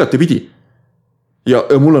 Igati pidi. Ja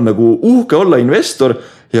mul on nagu uhke olla investor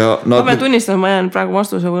ja ma pean tunnistama, ma jään praegu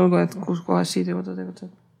vastuse võlgu, et kus kohas siidrikoda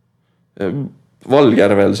tegutseb.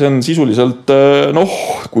 Valgjärvel, see on sisuliselt,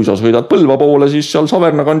 kui sa sõidad Põlva poole, siis seal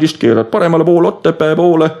Saverna kandist keerad paremale poole, Otepää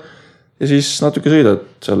poole ja siis natuke sõidad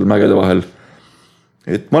seal mägede vahel.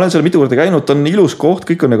 Et ma olen seal mitu korda käinud, ta on ilus koht,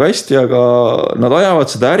 kõik on nagu hästi, aga nad ajavad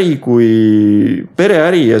seda äri kui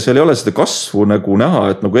pereäri ja seal ei ole seda kasvu nagu näha,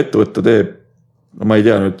 et nagu ettevõtte teeb, ma ei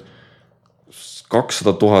tea nüüd,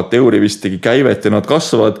 200 000 euri vist tegi käivet ja nad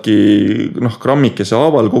kasvavadki grammikese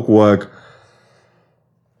haaval kogu aeg.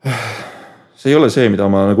 See ei ole see, mida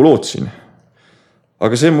ma nagu lootsin.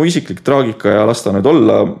 Aga see on mu isiklik traagika ja lasta nüüd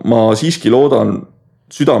olla. Ma siiski loodan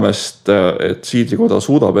südamest, et siidrikoda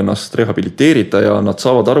suudab ennast rehabiliteerida ja nad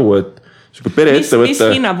saavad aru, et pereettevõtte... Mis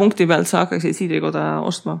hinnapunkti pealt sa hakkaksid siidrikoda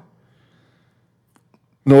ostma?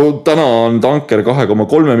 No täna on tanker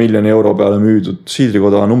 2,3 miljoni euro peale müüdud.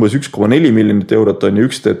 Siidrikoda on umbes 1,4 miljonit eurot on ja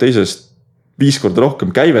üks teeb teisest 5 korda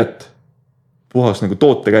rohkem käivet. Puhas nagu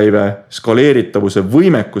tootekäive, skaleeritavuse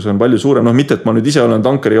võimekus on palju suurem. Mitte, et ma nüüd ise olen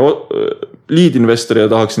tankeri lead-investor ja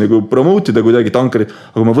tahaks nagu promootida kuidagi tankerit,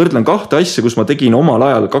 aga ma võrdlen 2 asja, kus ma tegin omal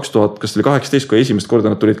ajal 2018, kui esimest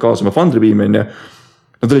korda nad tulid kaasa oma Fundrebeami.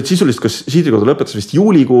 Nad olid sisuliselt, kas siidrikoda lõpetas vist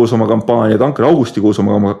juulikuus oma kampaania, tanker augustikuus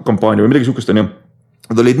oma kampaania või midagi sukust on ju.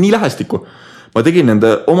 Nad olid nii lähestikku. Ma tegin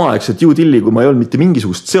nende omaaegset due deal'i, kui ma ei olnud mitte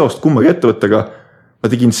mingisugust seost kummagi ettevõttega. Ma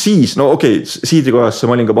tegin siis, siidrikojasse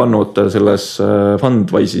ma olin ka pannud selles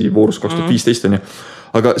Fundwise'i voorus 2015 on ju.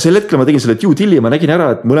 Aga sel hetkel ma tegin selle due deal'i ja ma nägin ära,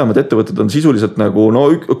 et mõlemad ettevõtted on sisuliselt nagu,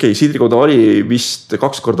 siidrikoda oli vist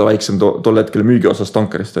 2 korda väiksem tol hetkel müügi osas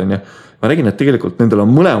tankerist on ju. Ma nägin, et tegelikult nendel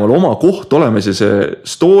on mõlemal oma koht olemas ja see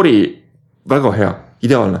story väga hea,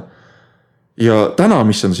 ideaalne. Ja täna,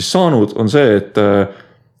 mis on siis saanud, on see, et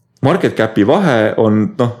market cap'i vahe on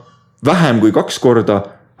vähem kui 2 korda,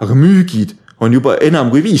 aga müügid on juba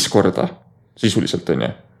enam kui 5 korda sisuliselt on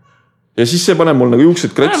ju. ja siis see paneb mul nagu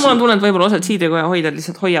juuksed krats. Mul on tunne, et võib-olla osad siidrikoja hoidjad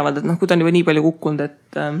lihtsalt hoiavad, et kui ta on juba nii palju kukkunud,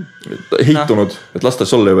 et heitunud, et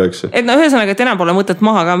lastas olla juba, eks. Et ühesõnaga, et enam pole mõtet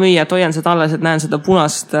maha ka müüa, et hoian seda alles, et näen seda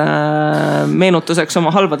punast meenutuseks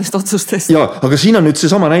oma halbadest otsustest. Ja, aga siin on nüüd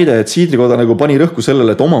see sama näide, et siidrikoda nagu pani rõhku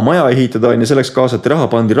sellele, et oma maja ehitada ja selleks kaasati raha,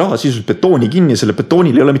 pandi raha sisuliselt betooni kinni ja selle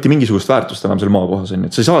betoonil ei ole mitte mingisugust väärtust enam selle maakohas.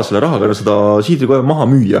 Et sa ei saa selle rahaga seda siidrikoja maha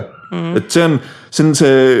müüa. Et see on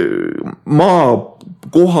see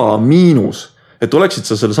maakoha miinus. Et oleksid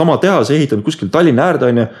sa selle sama tehase ehitanud kuskil Tallinna äärde,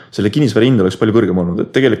 selle kinnisvara hind oleks palju kõrgem olnud.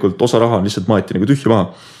 Et tegelikult osa raha on lihtsalt maeti nagu tühja maha.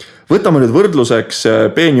 Võtame nüüd võrdluseks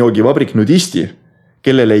peenjoogivabrik Nudisti,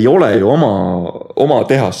 kellel ei ole ju oma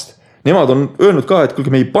tehast. Nemad on öelnud ka, et kuulge,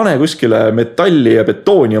 me ei pane kuskile metalli ja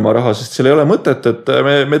betooni oma raha, sest seal ei ole mõtet, et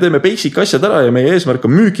me teeme basic asjad ära ja meie eesmärk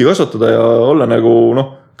on müüki kasvatada ja olla nagu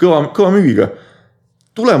kõva müügiga.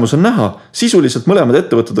 Tulemus on näha. Sisuliselt mõlemad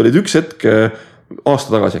ettevõtted olid üks hetk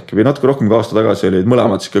aasta tagasi äkki või natuke rohkem kui aasta tagasi olid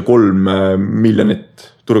mõlemad 3 miljonit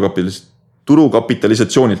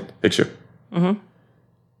turukapitalisatsioonilt, eks ju?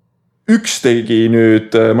 Üks tegi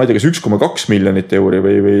nüüd, ma ei tea, kas 1,2 miljonit euri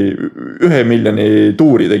või 1 miljoni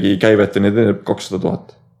tuuri tegi käivet ja need 200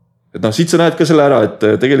 000. Et siit sa näed ka selle ära, et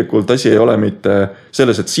tegelikult asi ei ole mitte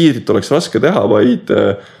selles, et siidrit oleks raske teha, vaid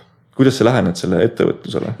kuidas sa lähened selle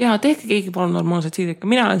ettevõtlusele? Ja tehke keegi palun normaalset siidrit.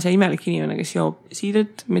 Mina olen see imelik inimene, kes joob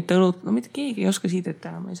siidrit, mitte õlut. No mitte keegi ei oska siidrit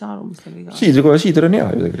teha, ma ei saa aru, mis teil viga. Siidrikoja siider on hea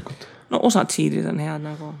ju tegelikult. No osad siidrid on head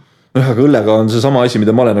nagu. Aga õllega on see sama asi,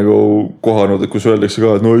 mida ma olen nagu kohanud, et kus öeldakse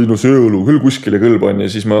ka, et see õlu küll kuskil ja kõlba on ja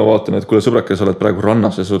siis ma vaatan, et kuule sõbrake, sa oled praegu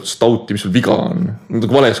rannas ja sa oled stauti, mis sul viga on.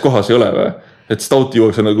 Vales kohas ei ole või? Et stauti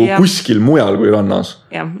juuakse nagu kuskil mujal kui rannas.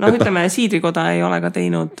 Ja, ütleme, siidrikoda ei ole ka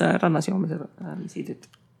teinud rannas joomise siidrit.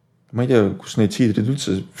 Ma ei tea, kus neid siidrid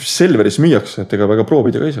üldse Selveris müüakse, et ega väga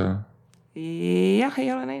proovida ka ei saa. Jah, ei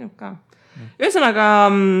ole näinud ka. Ühesõnaga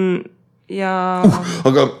ja...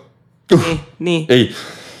 Aga... Nii. Ei.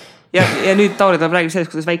 Ja nüüd Tauri tuleb räägib sellest,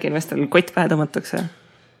 kuidas väike investoril kott pähe tõmmatakse.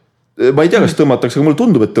 Ma ei tea, kas tõmmatakse, aga mulle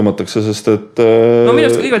tundub, et tõmmatakse, sest et... No minu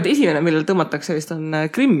arust kõigepealt esimene, millel tõmmatakse vist on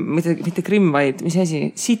Grimm, mitte Grimm, vaid mis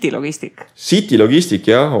asi? City Logistic. City Logistic,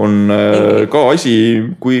 jah, on ka asi...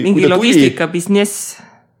 Mingi logistika business.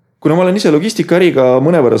 Kuna ma olen ise logistikaäriga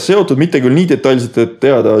mõnevõrra seotud, mitte küll nii detailselt, et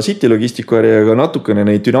teada City Logistikaäri, aga natukene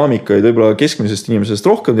neid dünaamikaid võib-olla keskmisest inimesest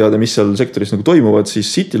rohkem teada, mis seal sektoris nagu toimuvad, siis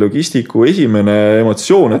City Logistiku esimene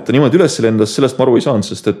emotsioon, et ta niimoodi üles lendas, sellest ma aru ei saanud,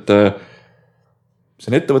 sest et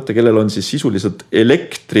see on ettevõte, kellel on siis sisuliselt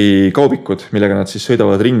elektrikaubikud, millega nad siis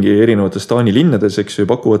sõidavad ringi erinevates Taani linnades, eks ju,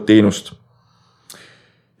 pakuvad teenust.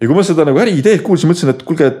 Ja kui ma seda nagu äri ideed kuulsin, mõtlesin, et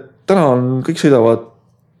kuulge, täna on kõik sõidavad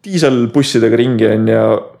diiselbussidega ringi on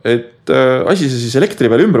ja et asi see siis elektri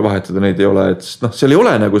peale ümber vahetada neid ei ole, et seal ei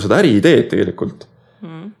ole nagu seda äri ideed tegelikult.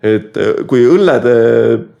 Et kui õllede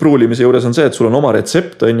pruulimise juures on see, et sul on oma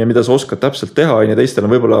retsept on ja mida sa oskad täpselt teha ja teistel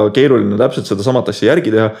on võib-olla keeruline täpselt seda samat asja järgi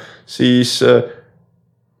teha, siis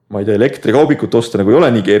ma ei tea, elektrikaubikut osta nagu ei ole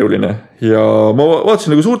nii keeruline ja ma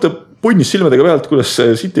vaatasin nagu suurte punnis silmadega pealt, kuidas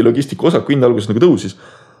City Logistiku osaku hind alguses nagu tõusis.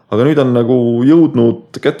 Aga nüüd on nagu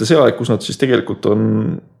jõudnud kätte see aeg, kus nad siis tegelikult on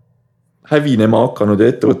hävinema hakanud ja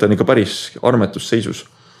ettevõte on ikka päris armetus seisus.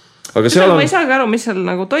 Aga seal on... Ma ei saagi aru, mis seal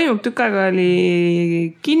nagu toimub. Tükk aega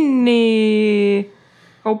oli kinni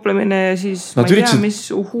kauplemine ja siis nad ma ei tea, mis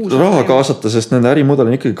uhuus. Raha kaasata, sest nende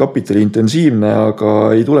ärimudel on ikkagi kapitali intensiivne, aga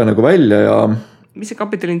ei tule nagu välja ja... Mis see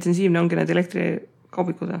kapitali intensiivne ongi need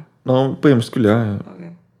elektrikaubikud? No põhimõtteliselt küll, jah.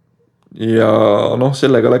 Okay. Ja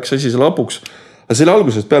sellega läks asi selle apuks. Selle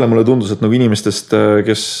algusest peale mulle tundus, et nagu inimestest,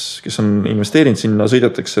 kes on investeerinud sinna,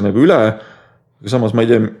 sõidetakse nagu üle, aga samas ma ei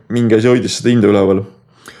tea, mingi asi hoidis seda hinda üleval.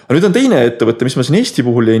 Aga nüüd on teine ettevõte, mis ma siin Eesti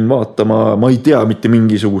puhul jäin vaatama, ma ei tea mitte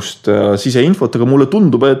mingisugust siseinfot, aga mulle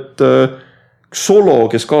tundub, et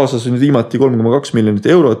Solo, kes kaasas nüüd viimati 3,2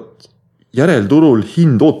 miljonit eurot, järelturul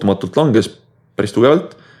hind ootamatult langes päris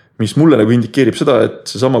tugevalt, mis mulle nagu indikeerib seda, et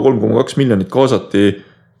see sama 3,2 miljonit kaasati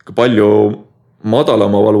ka palju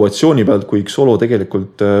madalama valuatsiooni pealt, kui Xolo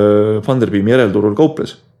tegelikult Funderbeami järelturul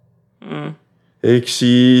kauples. Ehk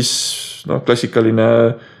siis klassikaline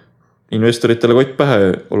investoritele kott pähe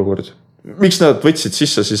olukord. Miks nad võtsid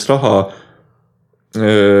sisse siis raha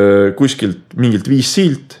kuskilt mingilt 5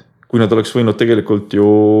 silt, kui nad oleks võinud tegelikult ju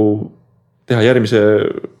teha järgmise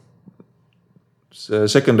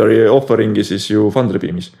secondary offeringi siis ju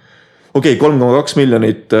Funderbeamis. Okei, 3,2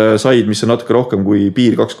 miljonit said, mis on natuke rohkem kui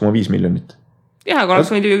piir 2,5 miljonit. Jah, aga oleks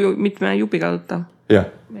võinud mitme jupiga võtta. Jah.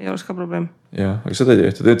 Ei oleks ka probleem. Jah, aga seda ei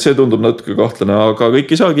tehtud, et see tundub natuke kahtlane, aga kõik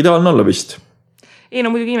ei saagi ideaalne olla vist. Ei,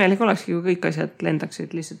 muidugi imelik olekski, kui kõik asjad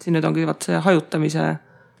lendaksid lihtsalt. Siin nüüd on kõigepealt see hajutamise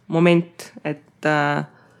moment,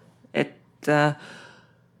 et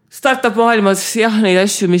Startup maailmas jah, neid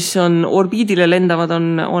asju, mis on orbiidile lendavad,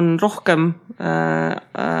 on rohkem,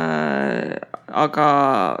 aga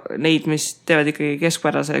neid, mis teevad ikkagi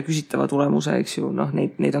keskpärase ja küsitava tulemuse, eks ju, noh,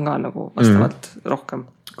 neid on ka nagu vastavalt rohkem.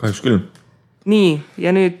 Kahjuks küll. Nii,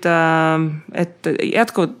 ja nüüd, et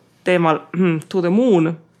jätku teemal To the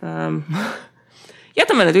Moon,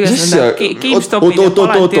 jätame need ühes GameStopid ja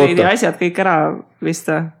Palantirid ja asjad kõik ära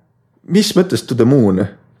vist. Mis mõttes To the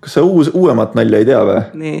Moon? Kas sa uuemat nalja ei tea või?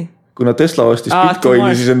 Nii. Kuna Tesla ostis Bitcoini,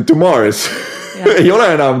 siis on to Mars. Ei ole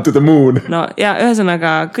enam To the Moon. No ja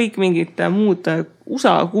ühesõnaga kõik mingid muud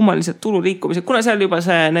USA kummalised turuliikumised, kuna seal juba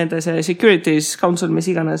see Securities Council, mis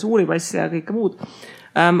iganes uurib asja ja kõike muud.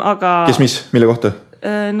 Aga... Kes mis? Mille kohta?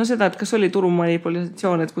 No seda, et kas oli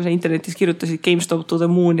turumanipulisatsioon, et kui sa internetis kirjutasid GameStop To the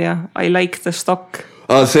Moon ja I like the stock.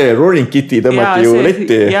 See Roaring Kitty tõmmati ju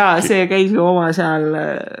letti. Jaa, see käis ju oma seal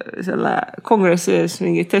selle kongressi ees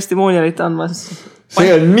mingi testimonialit andmas.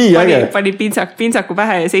 See on nii äge. Pani pintsaku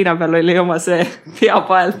pähe ja seina peal oli oma see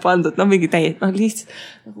peapael pandud. No mingi täied, lihtsalt,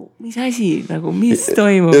 mis asi, mis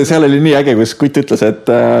toimub? Seal oli nii äge, kus Kutt ütles, et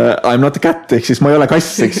I'm not a cat, ehk siis ma ei ole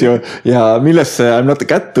kass, eks ju. Ja milles see I'm not a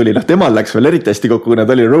cat tuli, temal läks veel eriti hästi kokku, kui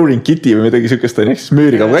nad oli Roaring Kitty või midagi sükest, ehk siis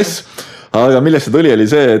müüriga kass. Aga millest see tuli oli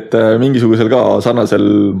see, et mingisugusel ka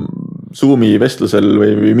sarnasel Zoomi vestlusel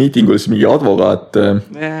või miitingul siis mingi advokaat,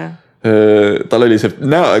 tal oli see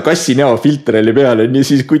kassi näofilter oli peal ja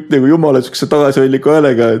siis Kutt nagu jumala sükse tagasihoidliku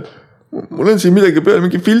häälega, et mul on siin midagi peal,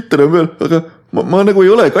 mingi filter on peal, aga ma nagu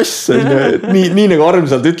ei ole kass. Nii nagu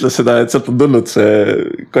armsalt ütles seda, et sealt on tulnud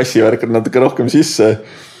see kassivärk natuke rohkem sisse.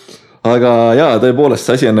 Aga jaa, tõepoolest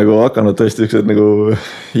see asi on nagu hakanud tõesti üksed nagu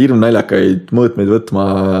hirmnaljakaid mõõtmeid võtma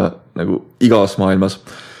nagu igas maailmas.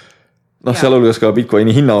 Seal hulgas ka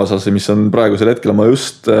Bitcoini hinna osas, mis on praegusel hetkel, ma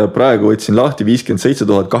just praegu võtsin lahti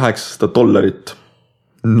 $57,800.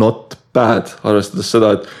 Not bad, arvestades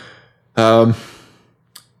seda, et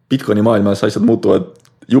Bitcoini maailmas asjad muutuvad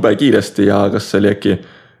jube kiiresti ja kas see oli äkki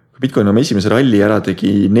Bitcoin oma esimese ralli ära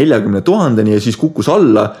tegi 40,000 ja siis kukkus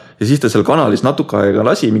alla ja siis ta seal kanalis natuke aega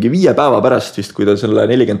lasi mingi 5 päeva pärast vist, kui ta selle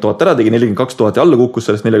 40,000 ära tegi, 42,000 ja alla kukkus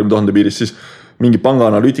sellest 40,000 piirist, siis mingi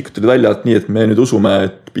pangaanalüütikud tuli välja, et nii, et me nüüd usume,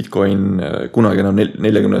 et Bitcoin kunagi enam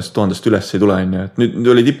 40,000 üles ei tule. Et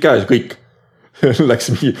nüüd oli tipp käes kõik. Läks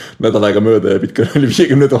mingi nädal aega mööda ja Bitcoin oli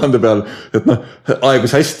 50,000 peal, et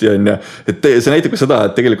aegus hästi on ja et see näitab ka seda,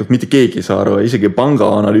 et tegelikult mitte keegi ei saa aru, isegi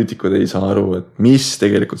pangaanalüütikud ei saa aru, et mis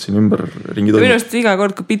tegelikult siin ümber ringi toimub. Minu arust iga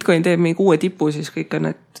kord, kui Bitcoin teeb mingi uue tipu, siis kõik on,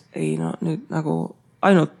 et ei nüüd nagu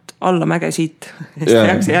ainult alla mäge siit ja siis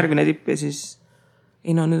tehakse järgmine tipp ja siis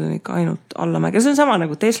ei nüüd on ikka ainult alla mäge. See on sama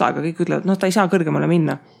nagu Teslaga, kõik ütlevad, ta ei saa kõrgemale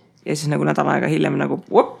minna ja siis nagu nädal aega hiljem nagu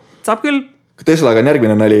saab küll. Teslaga on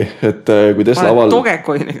järgmine nali, et kui Tesla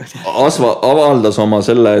avaldas oma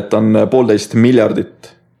selle, et on 1,5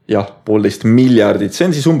 miljardit. Jah, 1,5 miljardit. See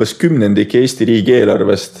on siis umbes 10% Eesti riigi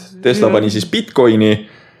eelarvest. Tesla pani siis Bitcoini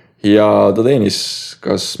ja ta teenis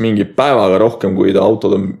kas mingi päevaga rohkem, kui ta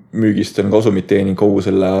autode müügist on kasumit teening kogu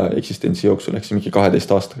selle eksistentsi jooksul, ehk siis mingi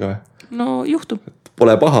 12 aastaga. No juhtub.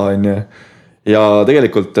 Pole paha, on ju. Ja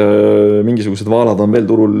tegelikult mingisugused vaalad on veel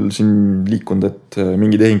turul siin liikunud, et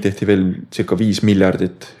mingi tehing tehti veel circa 5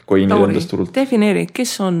 miljardit coin'i endast turult. Defineeri,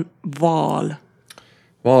 kes on vaal?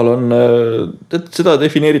 Vaal on, seda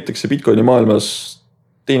defineeritakse Bitcoini maailmas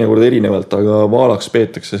teinekord erinevalt, aga vaalaks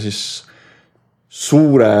peetakse siis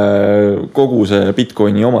suure koguse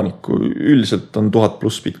Bitcoini omanikku. Üldiselt on 1000+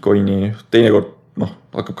 Bitcoini, teinekord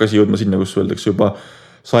hakkab kasi jõudma sinna, kus öeldakse juba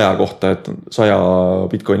 100 kohta, et 100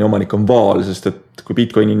 Bitcoini omanik on vaal, sest et kui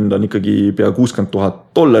Bitcoini hind on ikkagi pea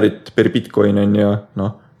 $60,000 per Bitcoin on ja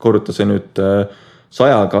korruta see nüüd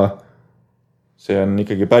 100-ga, see on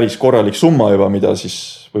ikkagi päris korralik summa juba, mida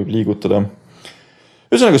siis võib liigutada.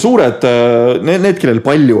 Ühesõnaga suured, need, kellel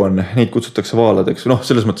palju on, neid kutsutakse vaaladeks.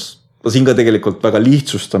 Selles mõttes, ma siin ka tegelikult väga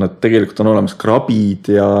lihtsustan, et tegelikult on olemas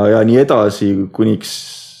krabid ja nii edasi,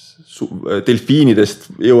 kuniks delfiinidest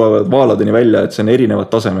jõuavad vaaladeni välja, et see on erinevad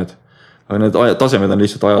tasemed. Aga need tasemed on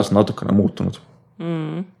lihtsalt ajas natukene muutunud.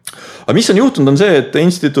 Aga mis on juhtunud on see, et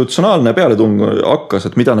institutsionaalne pealetung hakkas,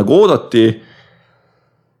 et mida nagu oodati,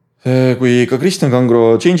 kui ka Kristjan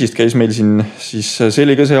Kangro Change'ist käis meil siin, siis see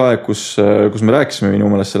oli ka see aeg, kus me rääkisime minu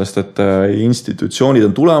meelest sellest, et institutsioonid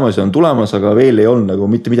on tulemas, aga veel ei olnud nagu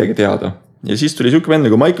mitte midagi teada. Ja siis tuli siuke vend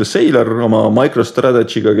nagu Michael Saylor oma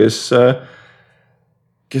MicroStrategy'ga,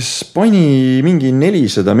 kes pani mingi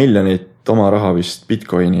 400 miljonit oma raha vist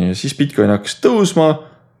Bitcoini ja siis Bitcoin hakkas tõusma,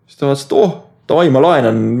 siis ta vaatas, et davai, ma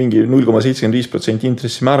laenan mingi 0,75%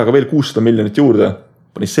 intressimääraga veel 600 miljonit juurde,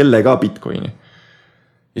 pani selle ka Bitcoini.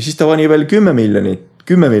 Ja siis ta pani veel 10 miljonit.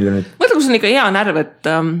 Mõtle, kui kus on ikka hea närv, et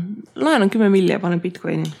laen on 10 milli ja panen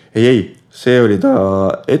Bitcoini. Ei, see oli ta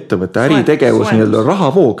ettevõtte äritegevus, nii-öelda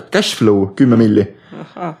rahavoog, cash flow 10 milli.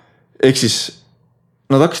 Ehk siis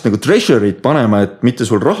nad hakkasid nagu treasury't panema, et mitte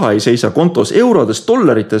sul raha ei seisa kontos eurodes,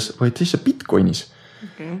 dollarites, vaid seisa Bitcoinis.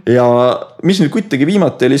 Okay. Ja mis nüüd kutt tegi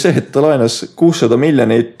viimati oli see, et ta laenas 600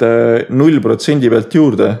 miljonit 0% pealt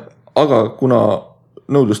juurde, aga kuna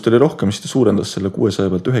nõudlust oli rohkem, siis ta suurendas selle 600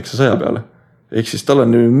 pealt 900 peale. Ehk siis tal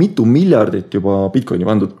on mitu miljardit juba Bitcoini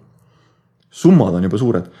pandud. Summad on juba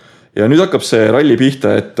suured. Ja nüüd hakkab see ralli pihta,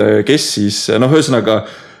 et kes siis, ühesõnaga,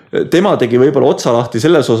 tema tegi võib-olla otsa lahti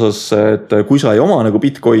selles osas, et kui sa ei oma nagu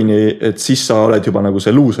Bitcoini, et siis sa oled juba nagu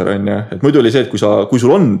see loser, on ja? Et muidu oli see, et kui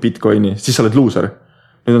sul on Bitcoini, siis sa oled loser.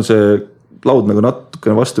 Nüüd on see laud nagu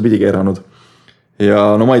natukene vastupidi keeranud.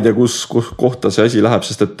 Ja ma ei tea, kus kohta see asi läheb,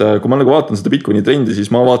 sest et kui ma nagu vaatan seda Bitcoini trendi,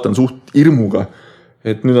 siis ma vaatan suht hirmuga.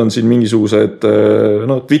 Et nüüd on siin mingisugused,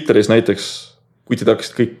 Twitteris näiteks, kui te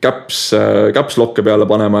hakkasid kõik caps lock'e peale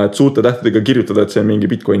panema, et suurte tähtedega kirjutada, et see on mingi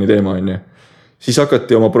Bitcoini teema, on ju. Siis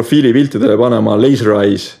hakati oma profiili piltidele panema laser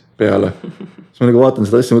eyes peale. Siis ma nagu vaatan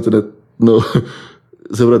seda asja ja mõtlen, et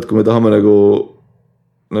sõbrad, kui me tahame nagu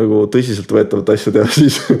tõsiselt võetavat asja teha,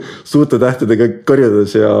 siis suurte tähtedega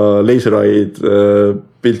karjades ja laser eyed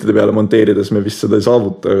piltide peale monteerides me vist seda ei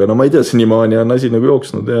saavuta, aga ma ei tea, senimaani on asi nagu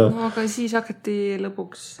jooksnud. Ja... No, aga siis hakati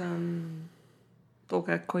lõpuks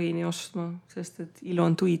Dogecoini ostma, sest et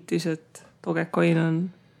Elon tweetis, et Dogecoin on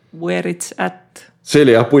where it's at. See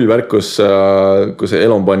oli jah pullvärk, kus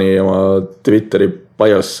Elon pani oma Twitteri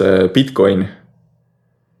bios Bitcoin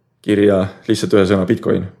kirja, lihtsalt ühe sõna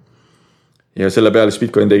Bitcoin. Ja selle peale siis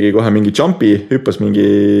Bitcoin tegi kohe mingi jumpi, hüppas mingi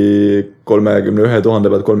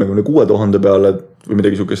 31,000 pealt 36,000 peale või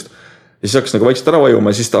midagi sukest. Ja siis hakkas nagu vaikselt ära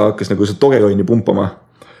vajuma ja siis ta hakkas nagu see Dogecoini pumpama.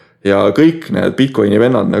 Ja kõik need Bitcoini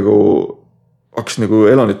vennad nagu hakkas nagu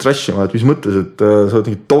Elonit trashima, et mis mõttes, et sa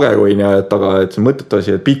oled mingi Dogecoini ajad taga, et see mõttetu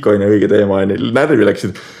asi, et Bitcoin on õige teema ja neil närvi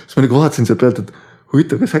läksid. Siis ma nagu vaatasin sealt pealt, et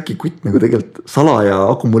huvitav, kas äkki kutt nagu tegelikult salaja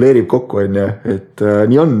akumuleerib kokku, on ja, et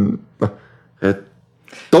nii on, et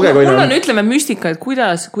Dogecoin mul on, ütleme, müstika, et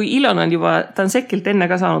kuidas, kui Elon on juba, ta on sekkilt enne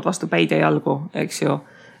ka saanud vastu päid ja jalgu, eks ju,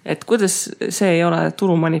 et kuidas see ei ole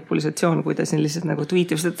turumanipulisatsioon, kui ta siin lihtsalt nagu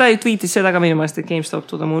tweetis, ta ei tweetis seda ka minu meelest, et GameStop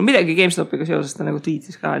tuuda mul midagi GameStopiga seoses ta nagu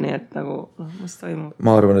tweetis ka, nii et nagu, mis toimub?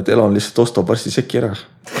 Ma arvan, et Elon lihtsalt ostab varsti sekki ära.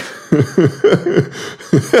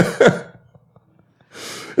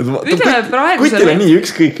 Ütleme,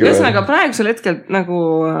 praegusel hetkel nagu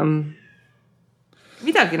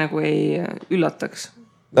midagi nagu ei üllataks.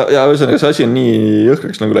 Ja ühesõnaga, see asi on nii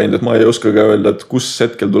jõhkraks nagu läinud, et ma ei oska ka öelda, et kus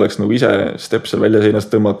hetkel tuleks nagu ise stepsel välja seinast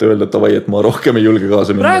tõmmata ja öelda, et tavai, et ma rohkem ei julge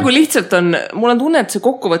kaasa minna. Praegu lihtsalt on, mul on tunne, et see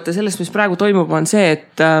kokkuvõte sellest, mis praegu toimub, on see,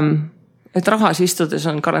 et rahas istudes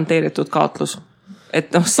on garanteeritud kaotlus. Et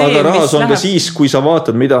see, aga rahas on ka siis, kui sa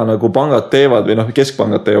vaatad, mida nagu pangad teevad või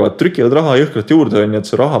keskpangad teevad, trükivad raha jõhkrat juurde, on, et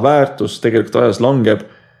see raha väärtus tegelikult ajas langeb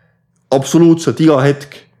absoluutselt iga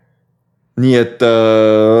hetk. Nii et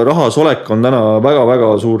rahas olek on täna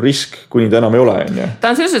väga-väga suur risk, kuni ta enam ei ole.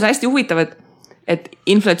 Ta on selles hästi huvitav, et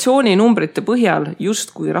inflatsiooni numbrite põhjal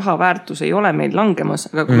just kui raha väärtus ei ole meil langemas,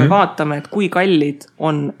 aga kui me vaatame, et kui kallid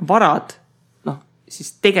on varad,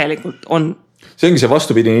 siis tegelikult on. See ongi see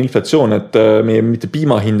vastupidine inflatsioon, et meie mitte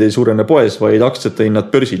piimahind ei suurene poes, vaid aktsiate hinnad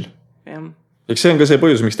börsil. Eks see on ka see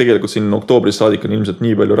põhjus, miks tegelikult siin oktoobris saadik on ilmselt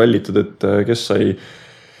nii palju rallitud, et kes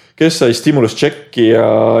sai stimulus tšekki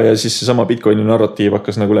ja siis see sama Bitcoini narratiiv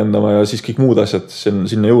hakkas nagu lendama ja siis kõik muud asjad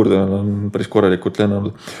sinna juurde on päris korralikult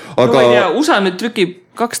lennanud. Aga... No, USA nüüd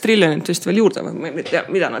trükib 2 triljonit vist veel juurde,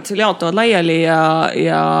 mida nad seal jaotavad laiali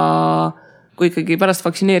ja kui ikkagi pärast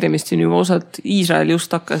vaktsineerimist siin juba osad Iisrael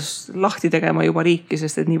just hakkas lahti tegema juba riiki,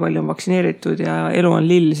 sest et nii palju on vaktsineeritud ja elu on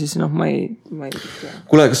lill, siis ma ei tea.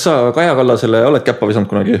 Kuule, kas sa Kaja Kallasele oled käppa visanud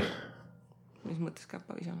kunagi?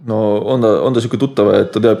 No on ta siuke tuttav, et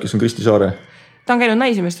ta teab, kes on Kristi Saare? Ta on käinud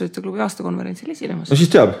Naismeestrite klubi aastakonverentsil esinemas. No siis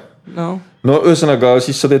teab. No ühesõnaga,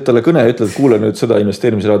 siis sa teed talle kõne ja ütled, kuule nüüd seda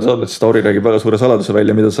investeerimisraadi saadet, sest Tauri räägib väga suure saladuse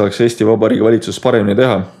välja, mida saaks Eesti Vabariigi valitsus paremini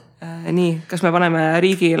teha. Nii, kas me paneme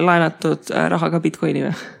riigi laenatud rahaga Bitcoini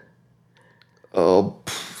või?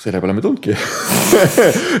 Selle peale me tulnudki.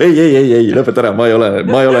 ei, lõpeta ära, ma ei ole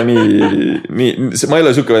ma ei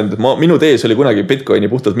ole suke vend. Minu tees oli kunagi Bitcoini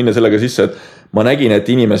puhtalt minna sellega sisse, et ma nägin, et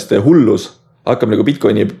inimeste hullus hakkab nagu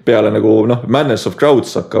Bitcoini peale nagu, madness of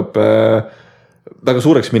crowds hakkab väga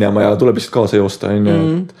suureks minema ja tuleb lihtsalt kaasa joosta.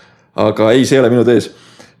 Aga ei, see ei ole minu tees.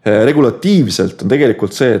 Regulatiivselt on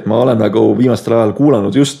tegelikult see, et ma olen nagu viimastel ajal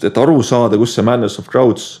kuulanud just, et aru saada, kus see madness of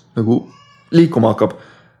crowds nagu liikuma hakkab,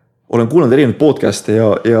 olen kuulanud erinevaid podcast'e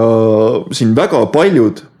ja siin väga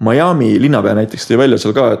paljud Miami linnapea näiteks tõi välja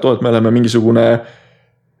seal ka, et me oleme mingisugune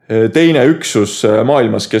teine üksus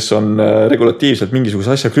maailmas, kes on regulatiivselt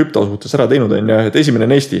mingisuguse asja krüpto suhtes ära teinud, on, et esimene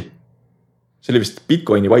on Eesti. See oli vist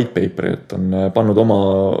Bitcoini white paper, et on pannud oma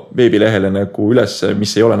veebilehele nagu üles,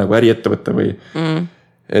 mis ei ole nagu äriettevõte või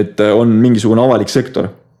et on mingisugune avalik sektor.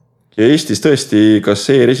 Ja Eestis tõesti, kas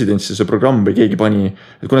e-residentsuse programm või keegi pani,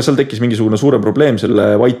 et kuna seal tekkis mingisugune suurem probleem selle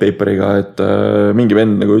white paperiga, et mingi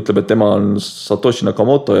vend nagu ütleb, et tema on Satoshi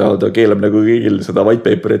Nakamoto ja ta keelab nagu kõigil seda white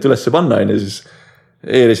paperit üles panna, ja siis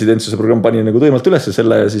e-residentsuse programm pani nagu tõimalt üles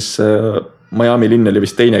selle ja siis Miami linn oli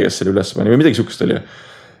vist teine, kes selle üles pani või midagi sukust oli.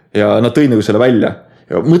 Ja nad tõid nagu selle välja.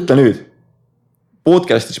 Ja mõtle nüüd,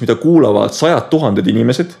 podcastis, mida kuulavad 100 000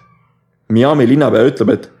 inimesed, Miami linnapea ütleb,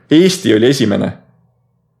 et Eesti oli esimene.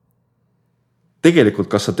 Tegelikult,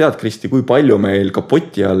 kas sa tead, Kristi, kui palju meil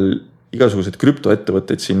kapoti all igasugused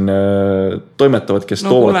krüptoettevõtteid siin toimetavad, kes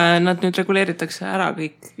toovad? Kuule, nad nüüd reguleeritakse ära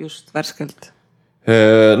kõik just värskelt.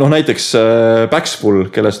 Näiteks Paxful,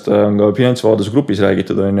 kellest on ka finantsvabaduse grupis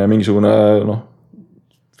räägitud, on ja mingisugune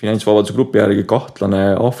finantsvabaduse grupi järgi kahtlane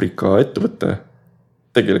Aafrika ettevõte.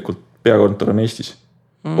 Tegelikult peakontor on Eestis.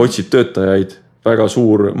 Otsid töötajaid, väga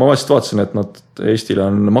suur. Ma vast vaatasin, et nad Eestile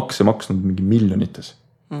on makse maksnud mingi miljonites.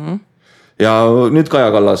 Ja nüüd Kaja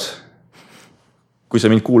Kallas, kui sa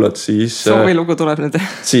mind kuulad, siis soovilugu tuleb nüüd.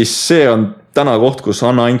 Siis see on täna koht, kus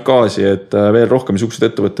anna ainult gaasi, et veel rohkem niisugused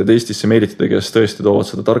ettevõtted Eestisse meelitada, kes tõesti toovad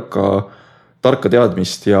seda tarka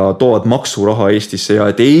teadmist ja toovad maksuraha Eestisse ja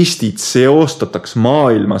et Eestit seostataks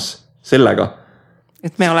maailmas sellega.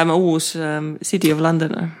 Et me oleme uus City of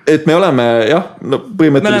London. Et me oleme, jah,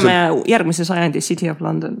 põhimõtteliselt. Me oleme järgmise sajandi City of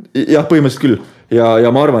London. Jah, põhimõtteliselt küll. Ja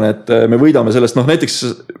ma arvan, et me võidame sellest, näiteks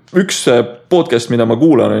üks podcast, mida ma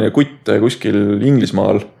kuulan, on Kutt kuskil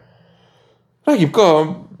Inglismaal, räägib ka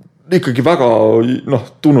ikkagi väga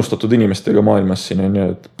tunnustatud inimestega maailmas siin,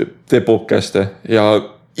 teeb podcast'e ja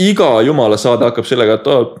iga jumala saade hakkab sellega, et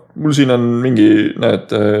mul siin on mingi,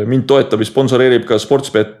 mind toetab ja sponsoreerib ka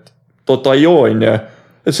sportsbet.io,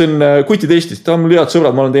 et see on Kutid Eestist, ta on mul head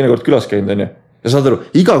sõbrad, ma olen teine kord külas käinud, ja saad aru,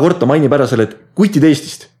 iga kord ta mainib ära selle, et Kutid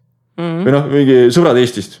Eestist või mingi sõbrad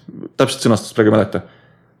Eestist, täpselt sõnastust praegu mäleta,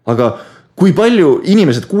 aga kui palju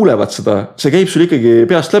inimesed kuulevad seda, see käib sul ikkagi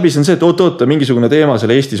peast läbi, see on see, et oot, mingisugune teema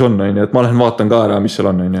seal Eestis on, et ma lähen vaatan ka ära, mis seal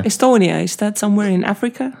on. Estonia, is that somewhere in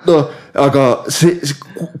Africa? Aga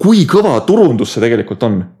kui kõva turundus see tegelikult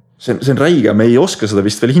on, see on räige, me ei oska seda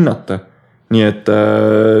vist veel hinnata. Nii et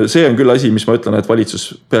see on küll asi, mis ma ütlen, et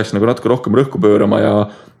valitsus peaks nagu natuke rohkem rõhku pöörama ja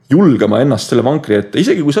julgema ennast selle vankri, et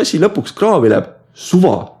isegi kui see asi lõpuks kraavi läheb,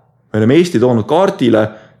 suva. Me oleme Eesti toonud kaardile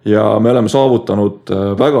ja me oleme saavutanud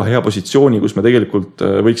väga hea positsiooni, kus me tegelikult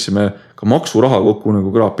võiksime ka maksuraha kokku nagu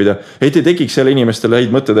kraapida. Et ei tekiks selle inimestele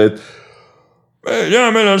häid mõtted, et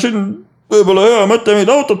meil on siin võib-olla hea mõte meid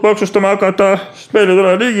autot maksustama hakata, sest meil ei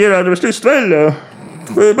tule riigieelarvest lihtsalt välja.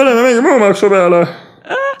 Või paneme mingi muu maksu peale.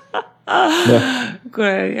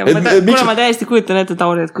 Kuna ma täiesti kujutan ette,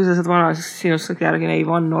 Tauri, et kui sa saad vana, siis sinust saab järgi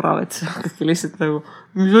Ivan Orav, et sa hakkadki lihtsalt nagu,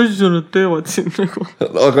 mis asja nad teevad siin nagu.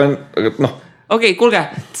 Aga Okei, kuulge,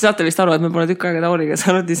 te saate vist aru, et me pole tükk aega Tauriga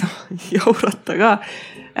saanud niisama jaurata ka.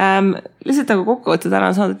 Lihtsalt nagu kokkuvõtte täna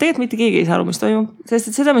saada, tegelikult mitte keegi ei saa aru, mis toimub,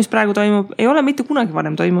 sest et seda, mis praegu toimub, ei ole mitte kunagi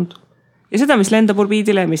varem toimunud. Ja seda, mis lendab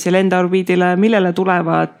orbiidile, mis ei lenda orbiidile, millele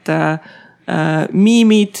tulevad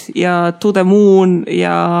miimid ja To the Moon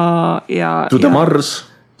ja To the Mars.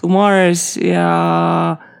 To Mars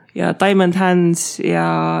ja Diamond Hands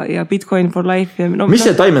ja Bitcoin for Life. Mis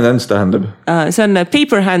see Diamond Hands tähendab? See on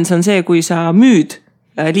paper hands on see, kui sa müüd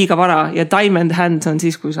liiga vara ja Diamond Hands on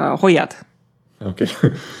siis, kui sa hoiad. Okay.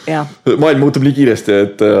 Maailm muutub nii kiiresti,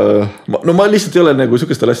 et ma lihtsalt ei ole nagu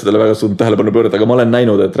sükestele asjadele väga suund tähelepanu pöörda, aga ma olen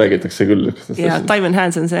näinud, et räägitakse küll. Ja Diamond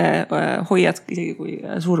Hands on see hoiad isegi kui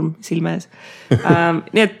surm silme ees.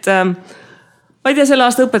 Nii et ma ei tea, selle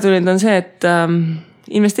aasta õppetunnid on see, et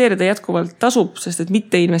investeerida jätkuvalt tasub, sest et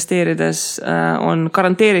mitte investeerides on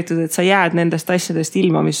garanteeritud, et sa jääd nendest asjadest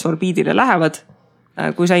ilma, mis orbiidile lähevad.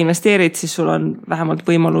 Kui sa investeerid, siis sul on vähemalt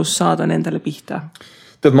võimalus saada nendele pihta.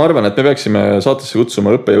 Tead, ma arvan, et me peaksime saatesse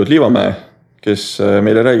kutsuma õppejõud Liivamäe, kes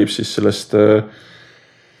meile räägib siis sellest...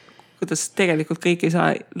 Kuidas tegelikult kõik ei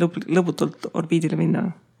saa lõputult orbiidile minna?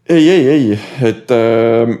 Ei, et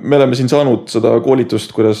me oleme siin saanud seda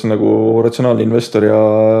koolitust, kuidas nagu ratsionaalne investor ja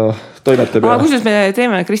toimetab. Kuidas me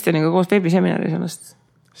teeme Kristjaniga koos veebiseminari sellest?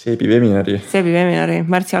 Seebi-veminari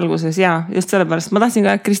märtsi alguses, jaa, just sellepärast. Ma tahtsin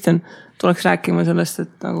ka, et Kristjan tuleks rääkima sellest,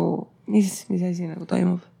 et nagu, mis asi nagu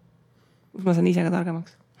toimub. Ma saan ise ka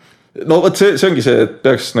targemaks. No võt see ongi see, et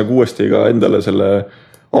peaks nagu uuesti ka endale selle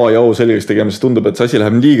A ja O selgeks tegema, sest tundub, et see asi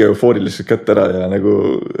läheb liiga eufooriliselt kätte ära ja nagu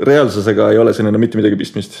reaalsusega ei ole siin enam mitte midagi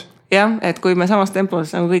pistmist. Jah, et kui me samas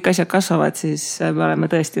tempos nagu kõik asjad kasvavad, siis me oleme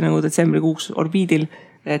tõesti nagu detsembrikuuks orbiidil,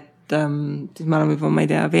 et siis me oleme juba, ma ei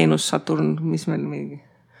tea, Venus, Saturn, mis meil mingi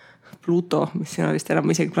Pluto, mis siin on vist enam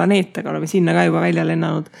isegi planeet, aga oleme sinna ka juba välja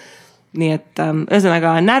lennanud. Nii et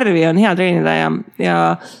ühesõnaga närvi on hea treenida ja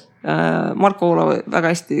Marko Oolo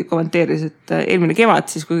väga hästi kommenteeris, et eelmine kevad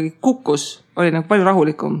siis, kui kukkus, oli nagu palju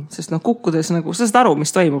rahulikum, sest kukkudes nagu sa saad aru,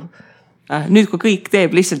 mis toimub. Nüüd, kui kõik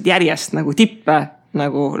teeb lihtsalt järjest nagu tippe,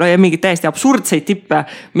 nagu ja mingid täiesti absurdseid tippe,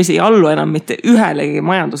 mis ei allu enam mitte ühelegi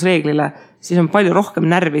majandusreeglile, siis on palju rohkem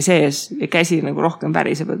närvi sees ja käsi nagu rohkem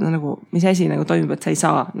väriseb, et nagu, mis asi nagu toimub, et sa ei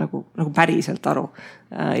saa nagu päriselt aru.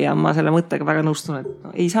 Ja ma selle mõttega väga nõustun,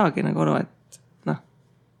 et ei saagi nagu aru, et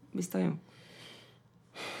mis toimub.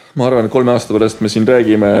 Ma arvan, et 3 aasta pärast me siin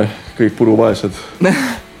räägime kõik puruvaesed.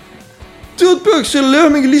 Tead, peaks selle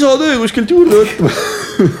mingi lisatöö kuskilt juurde võtma.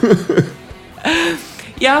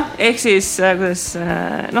 Jah, ehk siis kuidas,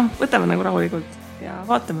 võtame nagu rahulikult ja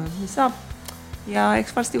vaatame, mis saab. Ja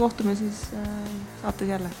eks varsti kohtume siis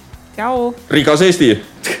saates jälle. Tšau! Rikas Eesti!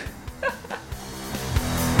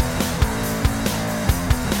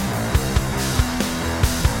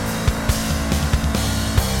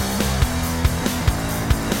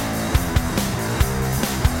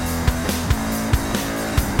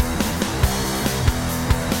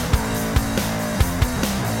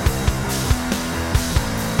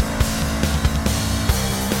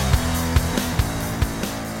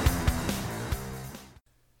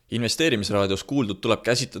 Investeerimisraadios kuuldud tuleb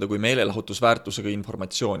käsitleda kui meelelahutusväärtusega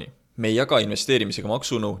informatsiooni. Me ei jaga investeerimisega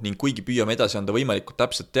maksunu ning kuigi püüame edasi anda võimalikult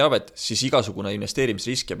täpset teavet, siis igasugune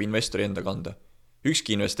investeerimisrisk jääb investori enda kanda.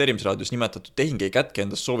 Ükski investeerimisraadios nimetatud tehing ei kätke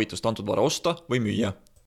endast soovitust antud vara osta või müüa.